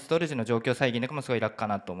で、インストール時の状況再現とかもすごい楽か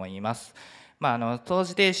なと思います。当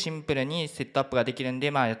時でシンプルにセットアップができるん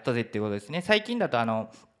で、やったぜっていうことですね。最近だと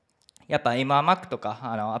やっぱ MR-Mac とか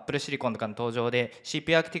Apple Silicon とかの登場で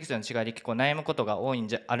CPU アーキテクチャの違いで結構悩むことが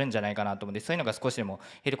あるんじゃないかなと思うんで、そういうのが少しでも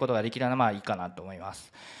減ることができたらいいかなと思いま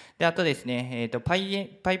す。で、あとですね、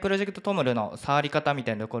Py プロジェクトトムルの触り方み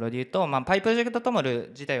たいなところで言うと、Py プロジェクトトムル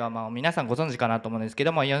自体は皆さんご存知かなと思うんですけ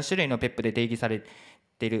ども、4種類の PEP で定義され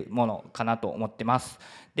ているものかなと思ってます。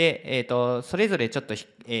で、それぞれちょっと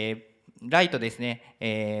LAI とです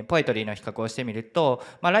ね、ポエトリーの比較をしてみると、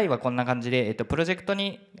LAI はこんな感じで、プロジェクト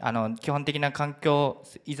に基本的な環境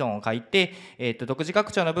依存を書いて、独自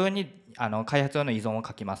拡張の部分に開発用の依存を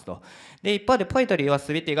書きますと。で、一方でポエトリーは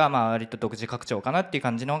全てが割と独自拡張かなっていう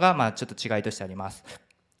感じのが、ちょっと違いとしてあります。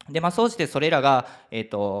で、総じてそれらが、フ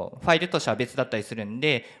ァイルとしては別だったりするん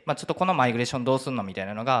で、ちょっとこのマイグレーションどうするのみたい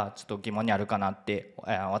なのがちょっと疑問にあるかなって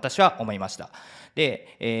私は思いました。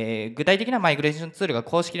で、具体的なマイグレーションツールが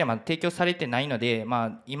公式では提供されてないので、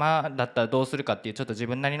今だったらどうするかっていうちょっと自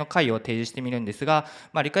分なりの解を提示してみるんですが、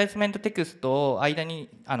リクエストメントテクストを間に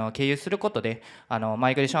経由することでマ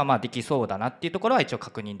イグレーションはできそうだなっていうところは一応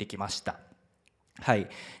確認できました。はい。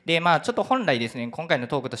で、ちょっと本来ですね、今回の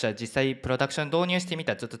トークとしては実際プロダクション導入してみ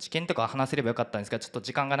たちょっと知見とか話せればよかったんですが、ちょっと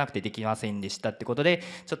時間がなくてできませんでしたってことで、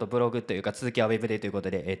ちょっとブログというか続きはウェブでというこ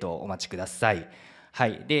とで、お待ちください。は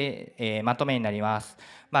い。で、まとめになります。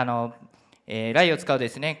ライを使うで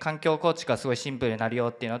すね、環境構築がすごいシンプルになるよ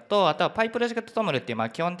っていうのと、あとは PyProject っていう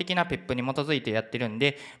基本的な PEP に基づいてやってるん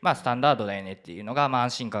で、スタンダードだよねっていうのが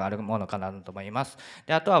安心感があるものかなと思います。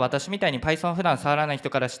で、あとは私みたいに Python 普段触らない人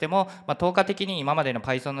からしても、透過的に今までの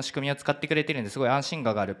Python の仕組みを使ってくれてるんですごい安心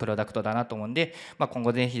感があるプロダクトだなと思うんで、今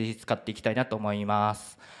後ぜひ使っていきたいなと思いま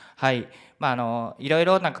す。はい、いろい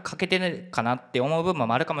ろ欠けてるかなって思う部分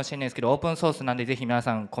もあるかもしれないですけど、オープンソースなんでぜひ皆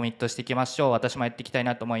さんコミットしていきましょう。私もやっていきたい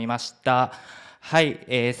なと思いました。は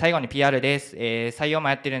い、最後に PR です。採用も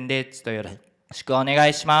やってるんでちょっとよろしくお願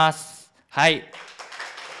いします。はい。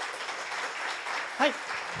はい、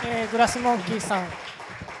グラスモンキーさ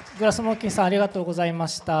んありがとうございま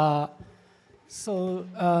した。So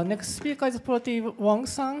next speaker is Proti Wong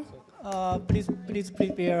san. Please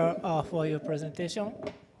prepare for your presentation.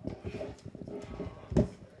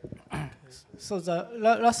 So the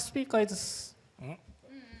last speaker is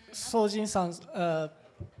Sojin-san.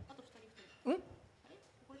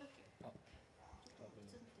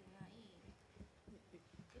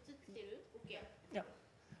 Yeah.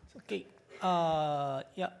 Okay.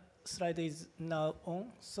 Yeah. Slide is now on.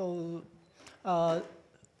 So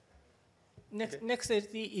next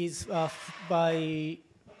is by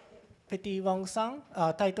Petit Wang-san.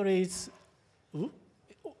 Title is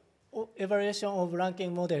Evaluation of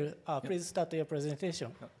Ranking Model. Please start your presentation.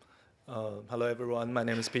 Hello, everyone. My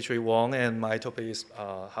name is Petri Wong, and my topic is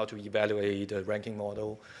how to evaluate the ranking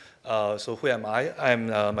model. So who am I? I'm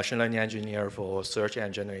a machine learning engineer for search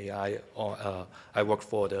engine AI. I work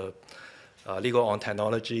for the Legal On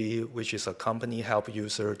Technology, which is a company help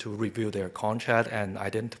user to review their contract and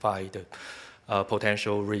identify the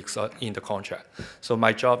potential risks in the contract. So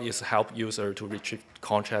my job is help user to retrieve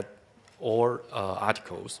contract or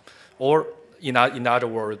articles, or in other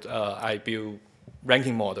words, I build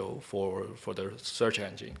ranking model for the search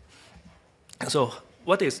engine. So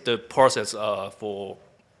what is the process for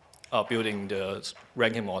building the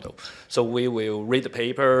ranking model? So we will read the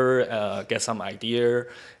paper, get some idea,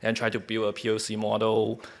 and try to build a POC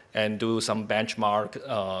model and do some benchmark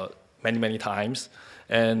many times,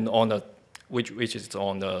 and on the which is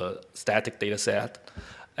on the static data set.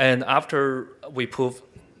 And after we prove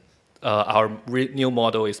our new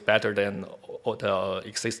model is better than the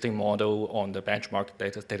existing model on the benchmark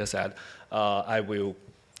data set, I will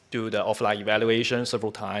do the offline evaluation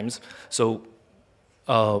several times. So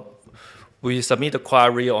we submit the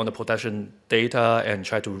query on the production data and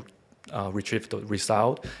try to retrieve the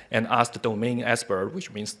result and ask the domain expert,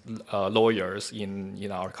 which means lawyers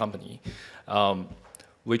in our company,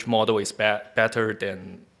 which model is better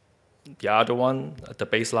than the other one, the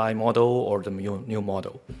baseline model or the new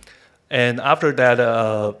model. And after that,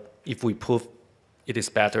 if we prove it is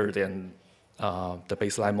better than the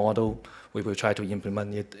baseline model, we will try to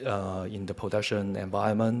implement it in the production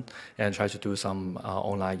environment and try to do some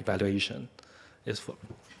online evaluation,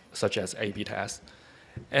 such as A/B tests.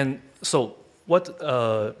 And so what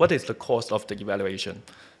is the cost of the evaluation?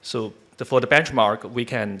 So for the benchmark, we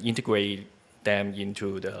can integrate them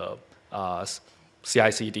into the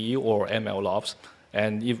CI/CD or MLOps,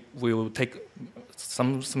 and it will take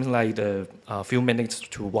something like a few minutes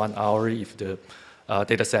to 1 hour if the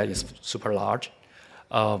data set is super large.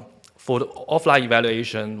 For the offline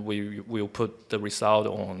evaluation, we will put the result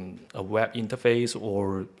on a web interface,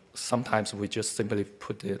 or sometimes we just simply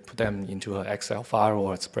put them into an Excel file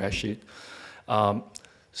or a spreadsheet.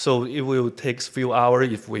 So it will take a few hours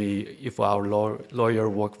if our lawyer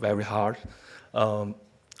work very hard,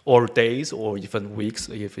 or days, or even weeks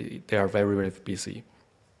if they are very busy.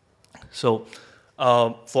 So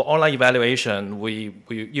for online evaluation,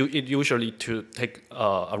 it usually take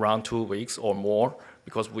around 2 weeks or more,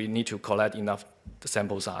 because we need to collect enough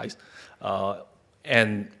sample size,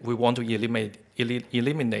 and we want to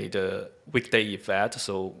eliminate the weekday effect.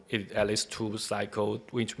 So at least 2 cycles,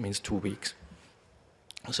 which means 2 weeks.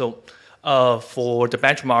 So for the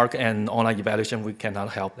benchmark and online evaluation, we cannot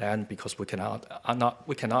help them because we cannot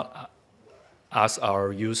ask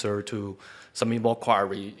our user to submit more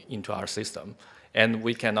query into our system, and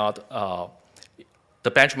we cannot.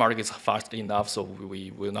 The benchmark is fast enough, so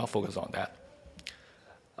we will not focus on that.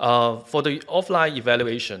 For the offline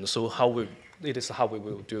evaluation, so it is how we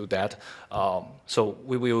will do that. So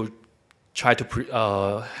we will try to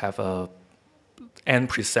have n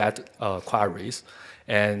preset queries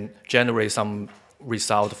and generate some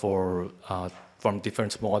result from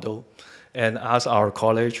different model, and ask our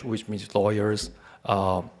college, which means lawyers,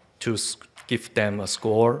 to give them a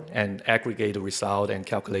score and aggregate the result and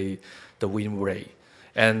calculate the win rate.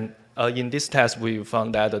 And in this test, we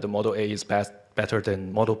found that the model A is better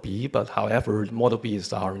than model B, but however, model B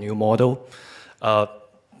is our new model.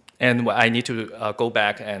 And I need to go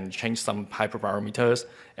back and change some hyperparameters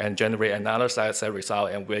and generate another set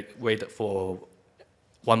result and wait for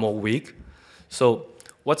 1 more week. So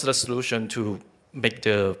what's the solution to make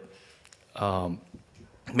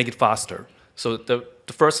make it faster? So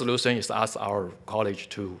the first solution is to ask our college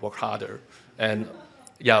to work harder, and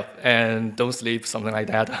and don't sleep, something like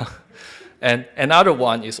that. And another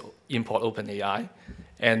one is import OpenAI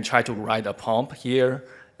and try to write a prompt here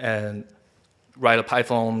and write a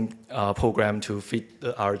Python program to feed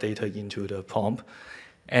our data into the prompt.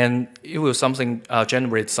 And it will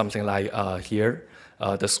generate something like here,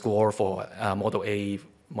 the score for model A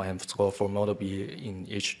and score for model B in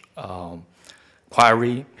each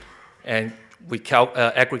query. And we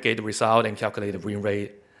aggregate the result and calculate the win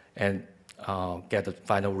rate and get the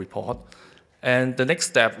final report. And the next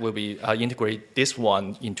step will be integrate this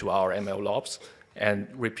one into our ML lobs and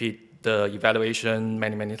repeat the evaluation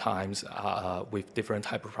many times with different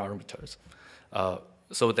hyperparameters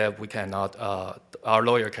so that we cannot, our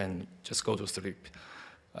lawyer can just go to sleep.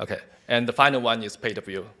 Okay, and the final one is pay the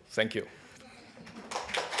bill. Thank you.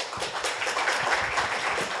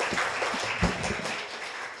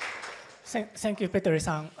 Thank you,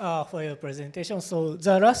 Petri-san, for your presentation. So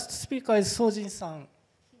the last speaker is Sojin-san.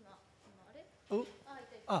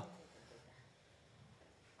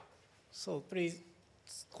 So please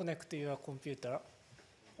connect your computer.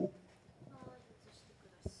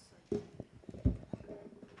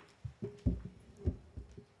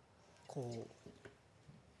 こ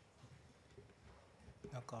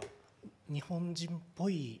うなんか日本人っ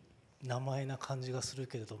ぽい名前な感じがする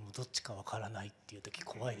けれどもどっちかわからないっていう時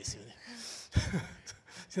怖いですよね。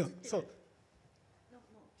そう。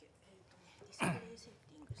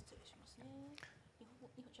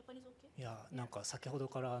いやなんか先ほど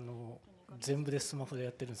から全部でスマホで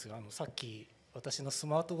やってるんですがさっき私のス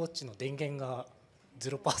マートウォッチの電源が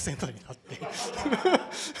 0% になって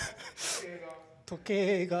時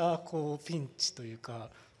計がこうピンチという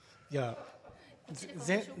かいや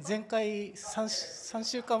前回 3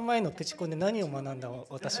週間前のペチコンで何を学んだ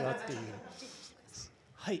私はっていう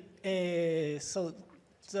はい、So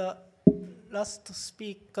the last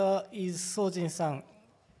speaker is ソジンさん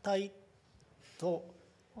タイト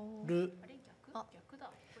ル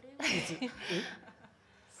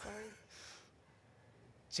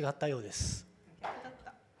違ったようです。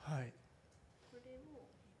はい。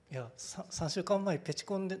いや3週間前ペチ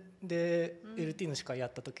コンで LT の司会や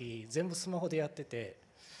った時全部スマホでやってて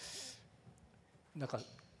なんか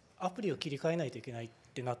アプリを切り替えないといけないっ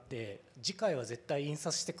てなって次回は絶対印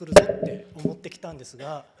刷してくるぞって思ってきたんです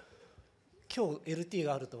が今日 LT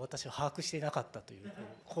があると私は把握していなかったという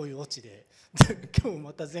こういうオチで今日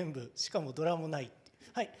また全部しかもドラもない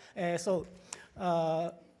はい、So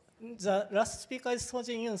the last speaker is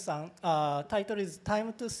Sojin Yoon-san. Title is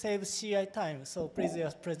Time to Save CI Time. So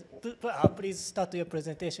please start your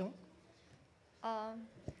presentation.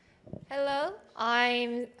 Hello,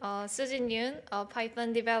 I'm Sojin Yoon, a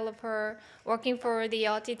Python developer working for the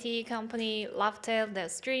OTT company Laughtel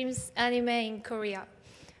that streams anime in Korea.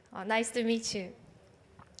 Nice to meet you.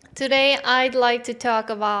 Today, I'd like to talk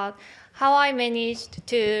about how I managed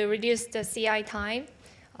to reduce the CI time.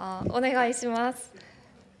 お願いします。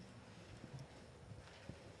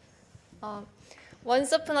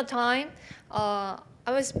Once upon a time, I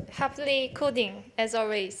was happily coding as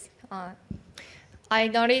always. I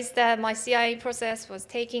noticed that my CI process was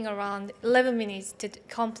taking around 11 minutes to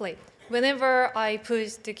complete whenever I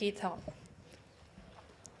pushed to GitHub.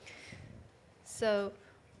 So,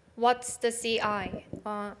 what's the CI?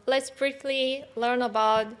 Let's briefly learn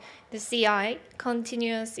about the CI,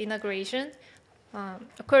 continuous integration.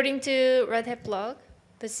 According to Red Hat blog,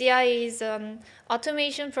 the CI is an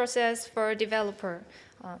automation process for a developer.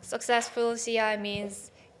 Successful CI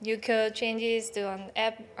means new code changes to an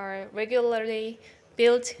app are regularly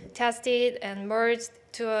built, tested, and merged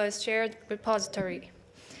to a shared repository.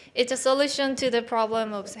 It's a solution to the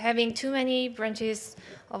problem of having too many branches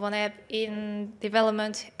of an app in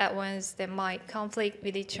development at once that might conflict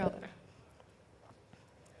with each other.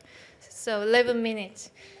 So 11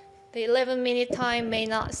 minutes. The 11-minute time may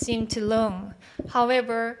not seem too long.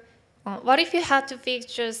 However, what if you had to fix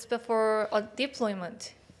just before a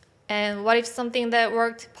deployment? And what if something that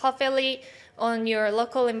worked perfectly on your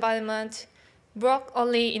local environment broke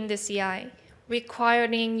only in the CI,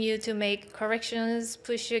 requiring you to make corrections,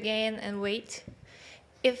 push again, and wait?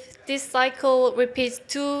 If this cycle repeats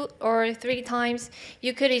 2 or 3 times,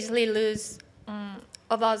 you could easily lose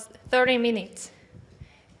about 30 minutes.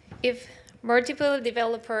 If multiple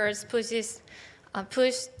developers push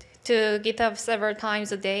to GitHub several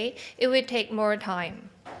times a day, it will take more time.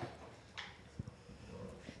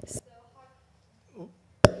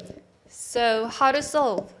 So how to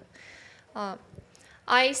solve?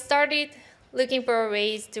 I started looking for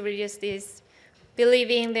ways to reduce this,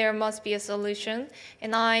 believing there must be a solution,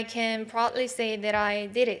 and I can proudly say that I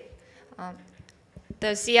did it.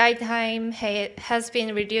 The CI time has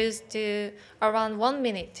been reduced to around 1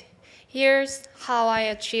 minute. Here's how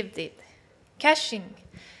I achieved it. Caching.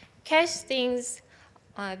 Cache things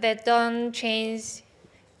that don't change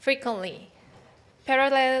frequently.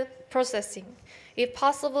 Parallel processing. If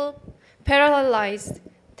possible, parallelized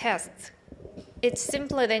tests. It's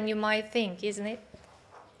simpler than you might think, isn't it?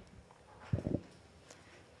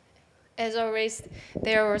 As always,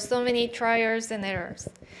 there were so many trials and errors.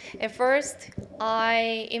 At first,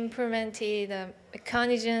 I implemented a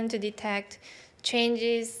mechanism to detect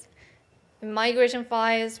changes in migration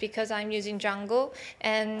files because I'm using Django,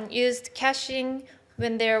 and used caching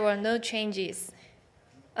when there were no changes.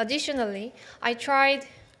 Additionally, I tried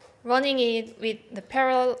running it with the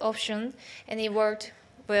parallel option, and it worked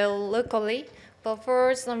well locally, but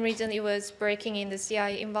for some reason it was breaking in the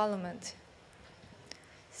CI environment.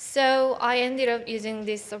 So I ended up using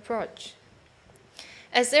this approach.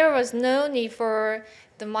 As there was no need for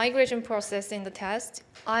the migration process in the test,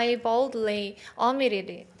 I boldly omitted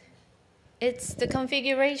it. It's the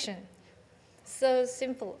configuration. So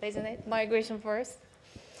simple, isn't it? Migration first.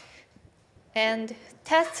 And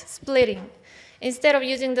test splitting. Instead of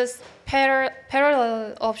using this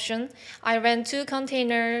parallel option, I ran 2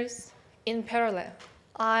 containers in parallel.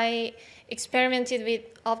 I experimented with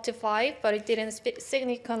up to 5, but it didn't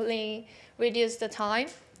significantly reduce the time.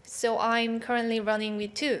 So I'm currently running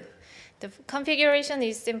with 2. The configuration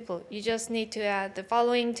is simple. You just need to add the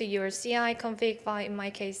following to your CI config file, in my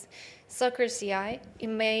case, Circle CI. It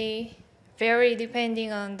may vary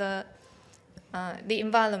depending on the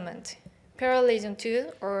environment. Parallelism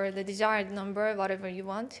 2, or the desired number, whatever you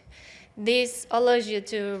want. This allows you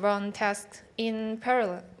to run tasks in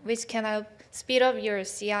parallel, which can help speed up your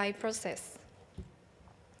CI process.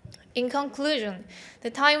 In conclusion, the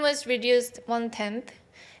time was reduced 1/10,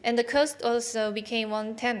 and the cost also became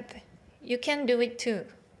 1/10. You can do it too.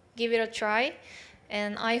 Give it a try,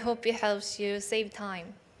 and I hope it helps you save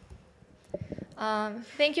time.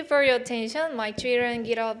 Thank you for your attention. My Twitter and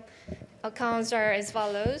GitHub accounts are as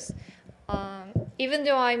follows. Even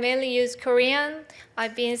though I mainly use Korean,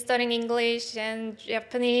 I've been studying English and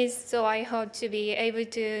Japanese, so I hope to be able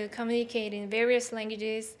to communicate in various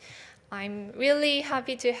languages. I'm really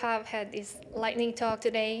happy to have had this lightning talk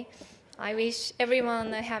today. I wish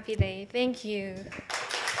everyone a happy day. Thank you.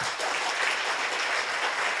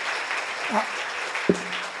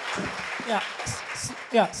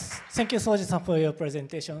 Thank you, Soji-san, for your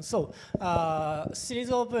presentation. So,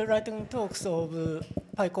 series of lightning talks of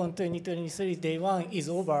PyCon 2023 Day 1 is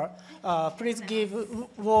over. Please give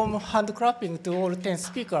warm hand clapping to all 10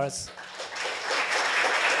 speakers.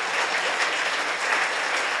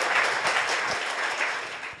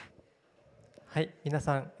 はい、皆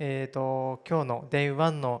さん、今日の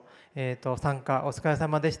Day1 の、参加お疲れ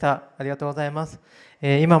様でした。ありがとうございます。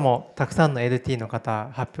今もたくさんの LT の方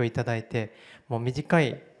発表いただいて、もう短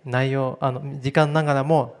い内容、時間ながら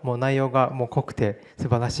ももう内容がもう濃くて素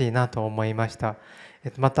晴らしいなと思いました。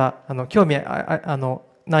また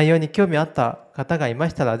内容に興味あった方がいま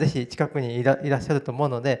したら、ぜひ近くにいらっしゃると思う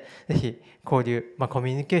ので、ぜひ交流、コ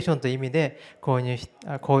ミュニケーションという意味で交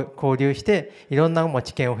流して、いろんな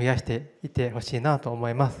知見を増やしていってほしいなと思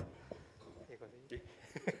います。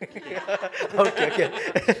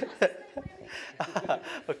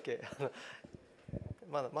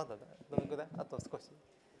まだどのくらい？あと少し。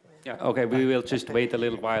Yeah, okay, we will just wait a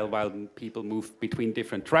little while people move between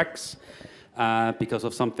different tracks. Because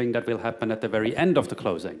of something that will happen at the very end of the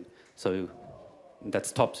closing. So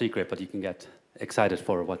that's top secret, but you can get excited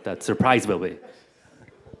for what that surprise will be.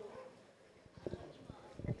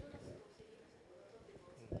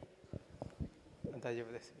 大丈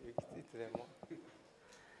夫です。いつでも。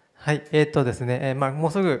はい、ですね、も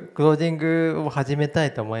うすぐクロージングを始めた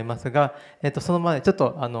いと思いますが、その前にちょっ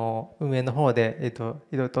と運営の方で、いろ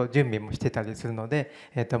いろと準備もしてたりするので、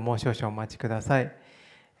もう少々お待ちください。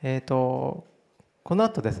この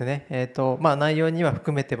後ですね、内容には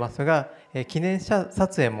含めてますが、記念撮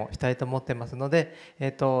影もしたいと思ってますので、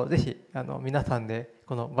ぜひ皆さんで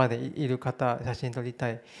この場でいる方、写真撮り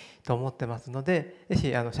たいと思ってますので、ぜ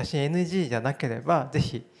ひ写真 NG じゃなければ、ぜ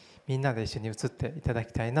ひみんなで一緒に写っていただ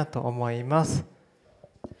きたいなと思います。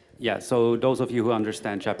Yeah, so those of you who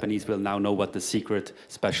understand Japanese will now know what the secret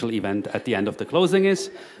special event at the end of the closing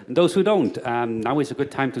is. And those who don't, now is a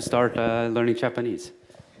good time to start learning Japanese.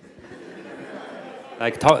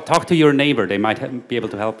 Like talk to your neighbor, they might be able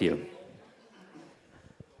to help you.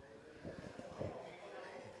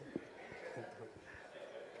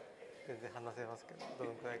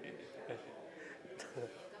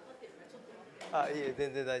 あ、いえ、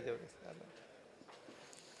全然大丈夫です。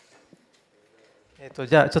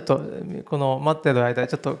じゃあちょっとこの待ってる間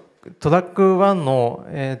ちょっとトラック1の、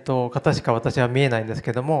方しか私は見えないんです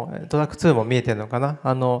けども、トラック2も見えてるのかな。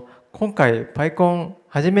今回 PyCon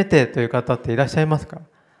初めてという方っていらっしゃいますか？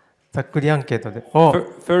ざっくりアンケートで。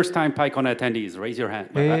First time PyCon attendees, raise your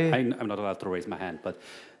hand. I'm not allowed to raise my hand, but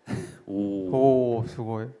おお、す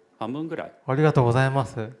ごい。半分ぐらい。ありがとうございま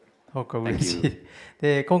す。そうか、嬉しい。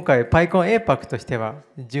で、今回 PyCon APAC としては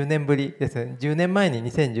10年ぶりですね。10年前に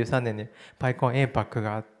2013年に PyCon APAC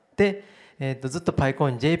があって、ずっと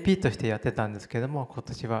PyCon JP としてやってたんですけども、今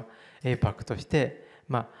年は APAC として、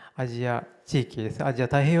アジア地域です。アジア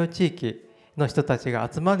太平洋地域の人たちが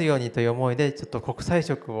集まるようにという思いで、ちょっと国際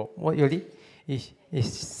色をより一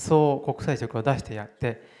層国際色を出してやっ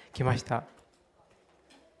てきました。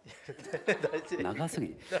長す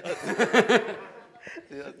ぎ。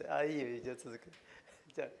すみません。あ、いいよ、じゃあ続け。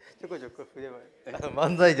じゃあちょこちょこ振ればいい。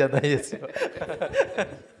漫才じゃないですよ。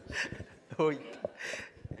どういった。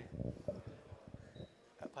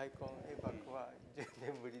パイコンエパックは10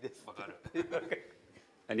年ぶりです。わかる。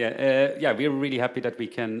And yeah, we're really happy that we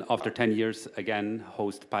can, after 10 years, again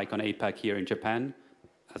host PyCon APAC here in Japan,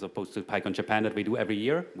 as opposed to PyCon Japan that we do every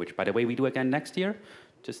year, which, by the way, we do again next year.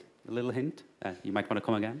 Just a little hint. You might want to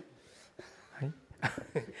come again.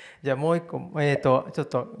 じゃあもう一個、ちょっ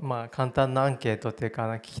と簡単なアンケートというか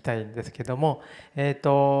聞きたいんですけども、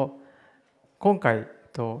今回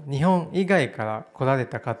日本以外から来られ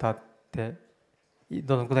た方って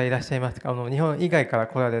どのくらいいらっしゃいますか？日本以外から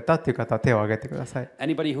来られたっていう方は手を挙げてください。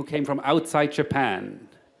Anybody who came from outside Japan,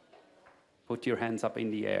 put your hands up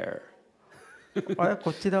in the air. あれ、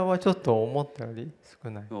こちらはちょっと思ったより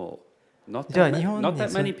少ない。Oh, not じゃあ that 日本に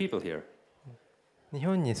many people here. 日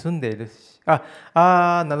本に住んでいるし、な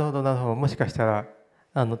るほどなるほど。もしかしたら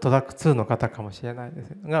トラック2の方かもしれないで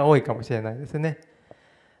すが多いかもしれないですね。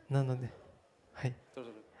なので、はい。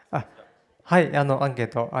はい、アンケー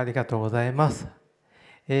トありがとうございます。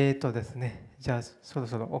ですね、じゃあそろ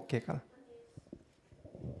そろ OK かな。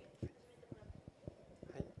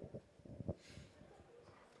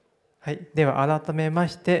はい、では改めま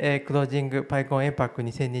して、クロージング PyCon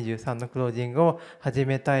APAC2023 のクロージングを始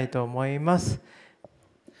めたいと思います。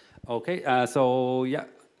Okay, so yeah,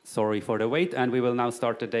 sorry for the wait, and we will now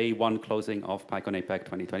start the Day1 closing of PyCon APAC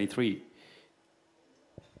 2023.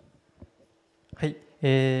 はい、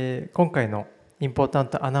今回のインポータン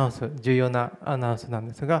トアナウンス、重要なアナウンスなん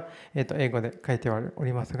ですが、英語で書いてお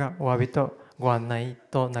りますが、お詫びとご案内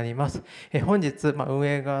となります。本日、運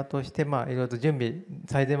営側としていろいろと準備、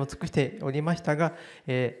最善を尽くしておりましたが、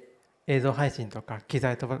映像配信とか機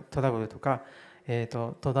材トラブルとか、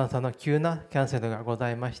登壇者の急なキャンセルがござ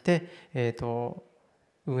いまして、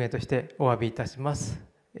運営としてお詫びいたします。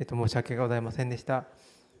申し訳ございませんでした。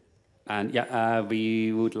And yeah,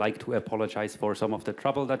 we would like to apologize for some of the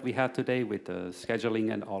trouble that we had today with the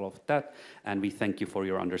scheduling and all of that, and we thank you for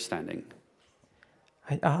your understanding.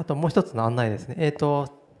 はい、あともう一つの案内ですね。は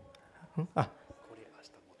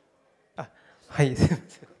い、すみま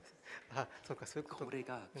せん。そうか、そういうこと。これ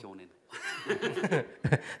が去年。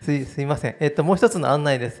すいません。もう一つの案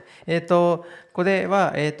内です。これ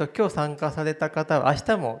は今日参加された方は明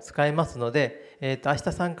日も使えますので、明日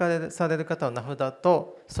参加される方は名札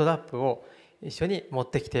とストラップを一緒に持っ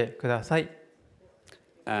てきてください。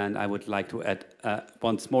And I would like to add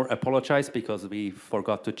once more apologize because we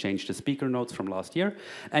forgot to change the speaker notes from last year.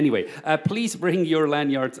 Anyway, please bring your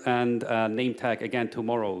lanyards and name tag again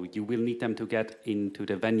tomorrow. You will need them to get into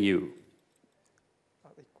the venue.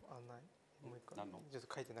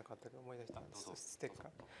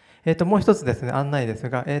 もう一つですね、案内です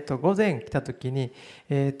が、午前来たときに、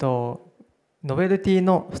ノベルティ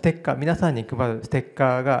のステッカー、皆さんに配るステッ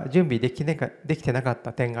カーが準備できてなかっ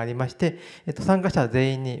た点がありまして、参加者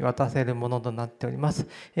全員に渡せるものとなっております。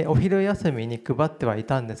お昼休みに配ってはい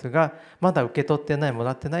たんですが、まだ受け取ってない、も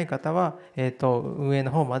らってない方は、運営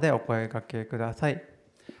の方までお声掛けください。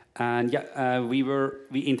And yeah, we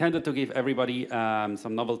intended to give everybody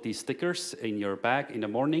some novelty stickers in your bag in the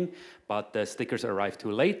morning, but the stickers arrived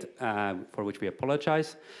too late, for which we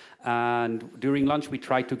apologize. And during lunch, we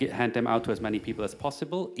tried to hand them out to as many people as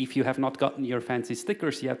possible. If you have not gotten your fancy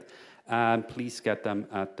stickers yet, please get them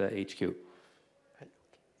at the HQ.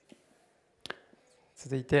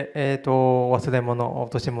 続いて、忘れ物、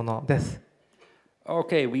落とし物です。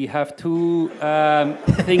Okay, we have two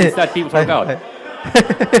things that people forgot.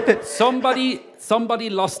 Somebody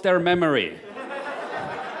lost their memory.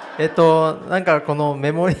 なんかこの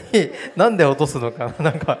メモリなんで落とすのか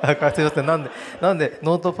な、なんかすいません、なんで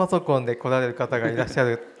ノートパソコンで来られる方がいらっしゃ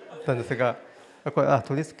るんですが、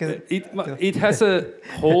It has a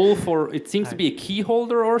hole for, it seems to be a key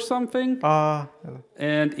holder or something.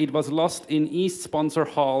 And it was lost in East Sponsor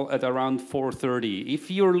Hall at around 4:30.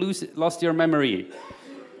 If you lost your memory,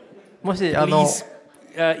 please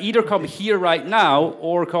either come here right now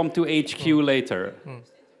or come to HQ later.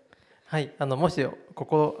 はい、もしこ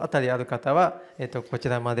こあたりある方は、こち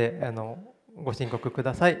らまでご申告く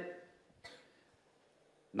ださい。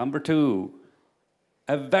Number 2,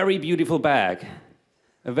 a very beautiful bag,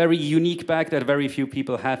 a very unique bag that very few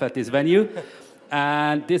people have at this venue.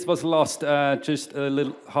 And this was lost just a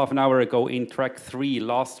little half an hour ago in track 3,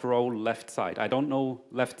 last row, left side. I don't know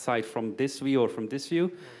left side from this view or from this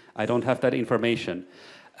view. I don't have that information.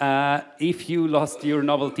 If you lost your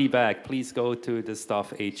novelty bag, please go to the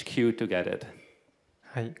staff HQ to get it.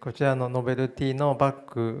 はい、こちらのノベルティのバ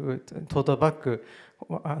ッグ、トートバッグ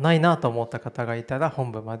ないなと思った方がいたら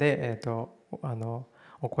本部まで、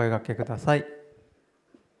お声掛けください。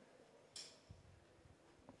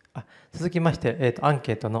続きまして、アン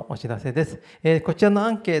ケートのお知らせです。こちらのア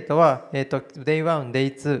ンケートは、Day1、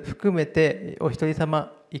Day2 含めてお一人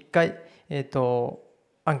様1回、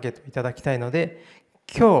アンケートいただきたいので、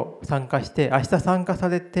今日参加して明日参加さ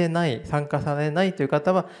れてない参加されないという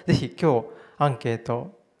方はぜひ今日アンケー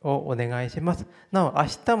トをお願いします。なお明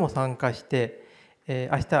日も参加して、明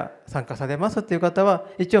日参加されますという方は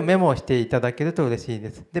一応メモをしていただけると嬉しい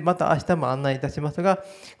です。でまた明日も案内いたしますが、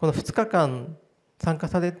この2日間参加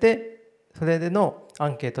されてそれでのア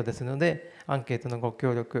ンケートですので、アンケートのご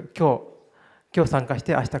協力、今日参加し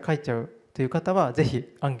て明日帰っちゃうという方はぜひ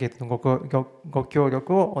アンケートのご協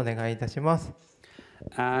力をお願いいたします。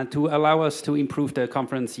To allow us to improve the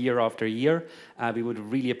conference year after year, we would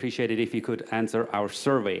really appreciate it if you could answer our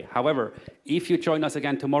survey. However, if you join us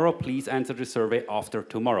again tomorrow, please answer the survey after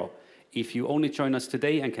tomorrow. If you only join us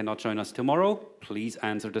today and cannot join us tomorrow, please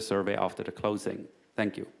answer the survey after the closing.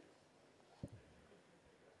 Thank you.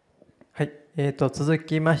 はい、続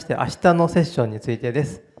きまして明日のセッションについてで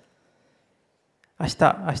す。明日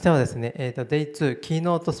はですね、Day2 キー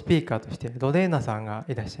ノートスピーカーとしてロレーナさんが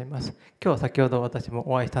いらっしゃいます。今日先ほど私も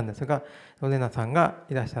お会いしたんですが、ロレーナさんが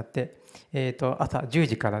いらっしゃって、朝10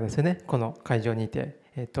時からですね、この会場にて、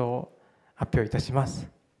発表いたします。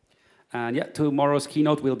And yeah, tomorrow's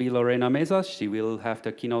keynote will be Lorena Meza. She will have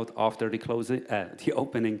the keynote after the closing, the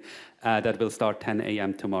opening, that will start 10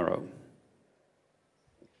 a.m. tomorrow.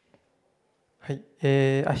 はい、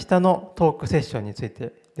明日のトークセッションについ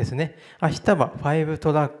てですね。明日は5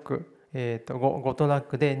トラック、5トラッ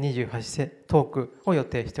クで28トークを予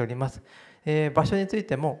定しております。場所につい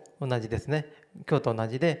ても同じですね。今日と同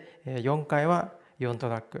じで、4回は4ト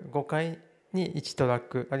ラック、5回に1トラッ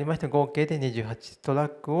クありまして、合計で28トラッ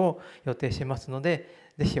クを予定しますので、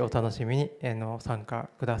ぜひお楽しみに参加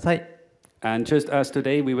ください。And just as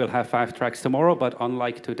today, we will have 5 tracks tomorrow, but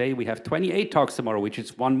unlike today, we have 28 talks tomorrow, which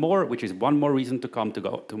is one more reason to come to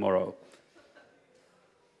go tomorrow.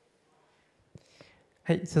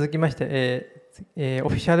 はい、続きまして、オ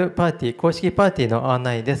フィシャルパーティー、公式パーティーの案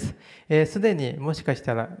内です。すでにもしかし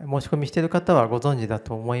たら申し込みしている方はご存知だ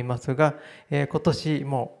と思いますが、今年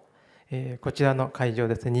も、こちらの会場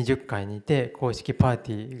ですね、20階にて公式パー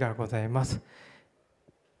ティーがございます。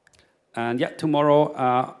And yeah, tomorrow,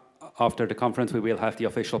 after the conference, we will have the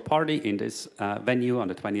official party in this venue on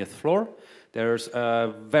the 20th floor. There's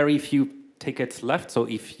very few tickets left, so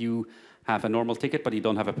if you have a normal ticket but you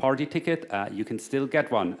don't have a party ticket, you can still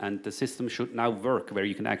get one, and the system should now work where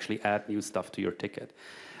you can actually add new stuff to your ticket.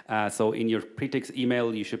 So in your Pretix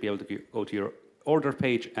email, you should be able to go to your order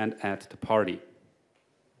page and add the party.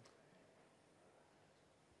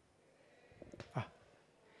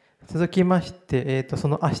 続きまして、そ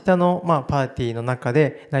の明日の、パーティーの中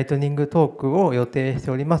でライトニングトークを予定し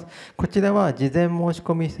ております。こちらは事前申し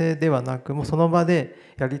込み制ではなく、もうその場で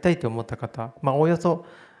やりたいと思った方、おおよそ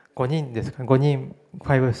5人ですか、5人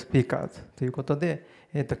5スピーカーズということで、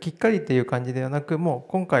きっかりという感じではなく、も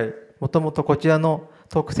う今回もともとこちらの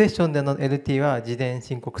トークセッションでの LT は事前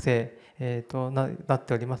申告制となっ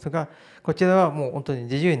ておりますが、こちらはもう本当に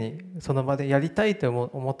自由にその場でやりたいと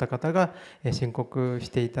思った方が申告し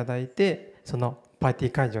ていただいて、そのパーティ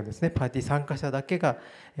ー会場ですね、パーティー参加者だけが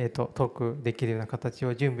トークできるような形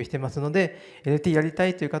を準備してますので、 LT やりた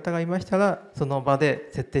いという方がいましたら、その場で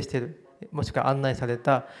設定している、もしくは案内され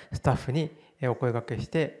たスタッフにお声掛けし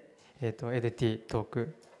て、LT トー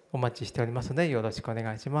クお待ちしておりますので、よろしくお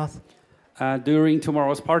願いします。During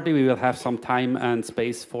tomorrow's party, we will have some time and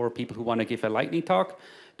space for people who want to give a lightning talk.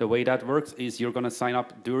 The way that works is you're going to sign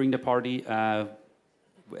up during the party.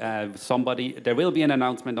 There will be an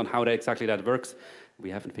announcement on how exactly that works.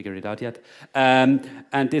 We haven't figured it out yet. And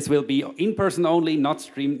this will be in person only, not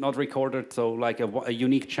streamed, not recorded, so like a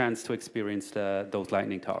unique chance to experience those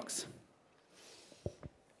lightning talks.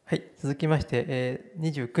 はい、続きまして、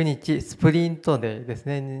29日スプリントデーです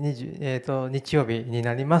ね、日曜日に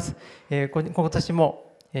なります。今年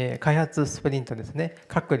も、開発スプリントですね、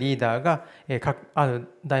各リーダーが、ある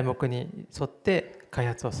題目に沿って開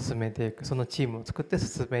発を進めていく、そのチームを作って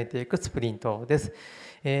進めていくスプリントです。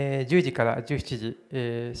10時から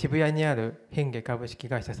17時、渋谷にある変化株式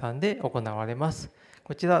会社さんで行われます。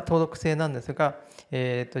こちら登録制なんですが、事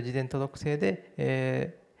前登録制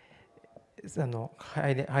で、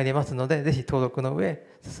入れますので、ぜひ登録の上、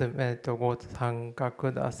ご参加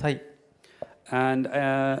ください。And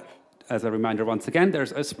as a reminder, once again,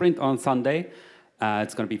 there's a sprint on Sunday.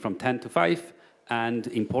 It's going to be from 10 to 5. And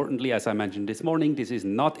importantly, as I mentioned this morning, this is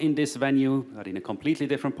not in this venue, but in a completely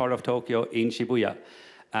different part of Tokyo, in Shibuya.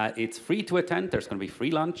 It's free to attend. There's going to be free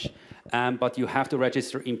lunch, but you have to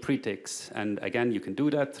register in Pretix. And again, you can do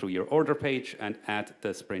that through your order page and add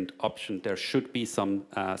the sprint option. There should be some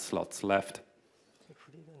slots left.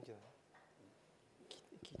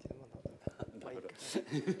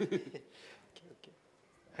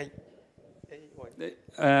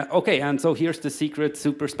 Okay, and so here's the secret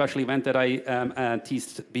super special event that I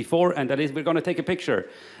teased before, and that is we're going to take a picture.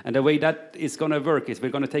 And the way that is going to work is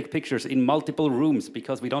we're going to take pictures in multiple rooms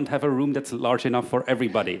because we don't have a room that's large enough for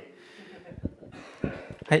everybody.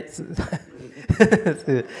 はい、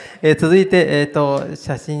続いて、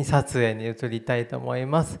写真撮影に移りたいと思い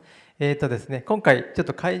ます。ですね、今回ちょっ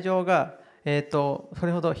と会場がそ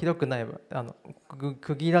れほど広くない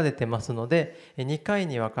区切られてますので、2回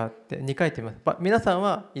に分かって2回と言います。皆さん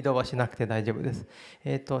は移動はしなくて大丈夫です。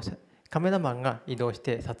カメラマンが移動し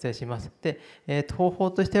て撮影します。で、方法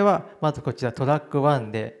としてはまずこちらトラック1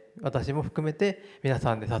で私も含めて皆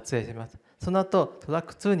さんで撮影します。その後トラッ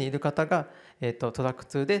ク2にいる方が、トラック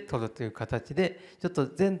2で撮るという形で、ちょっと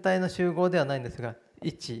全体の集合ではないんですが、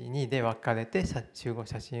1、2で分かれて集合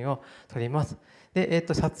写真を撮ります。で、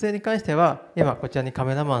撮影に関しては今こちらにカ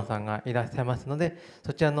メラマンさんがいらっしゃいますので、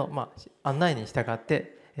そちらの、案内に従っ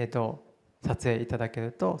て、撮影いただけ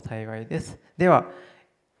ると幸いです。では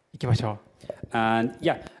行きましょう。And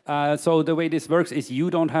yeah, so the way this works is you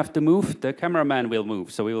don't have to move, the cameraman will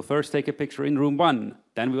move. So we will first take a picture in room 1,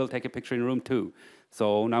 then we will take a picture in room 2.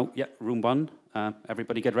 So now, yeah, room 1,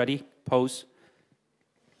 everybody get ready, pose.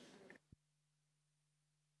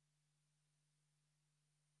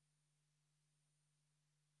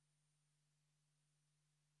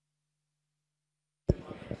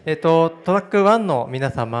トラック1の皆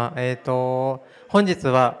様、本日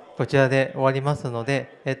はこちらで終わりますので、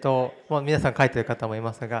もう皆さん書いてる方もい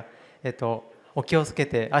ますが、お気をつけ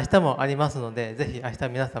て、明日もありますので、ぜひ明日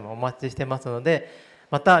皆様お待ちしてますので、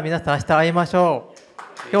また皆さん明日会いましょう。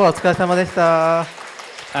今日はお疲れ様でした。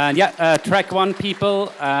And yeah, track 1 people,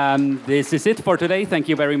 this is it for today. Thank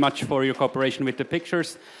you very much for your cooperation with the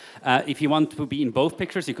pictures. If you want to be in both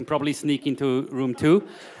pictures, you can probably sneak into room 2.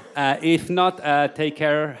 If not, take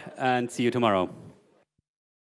care and see you tomorrow.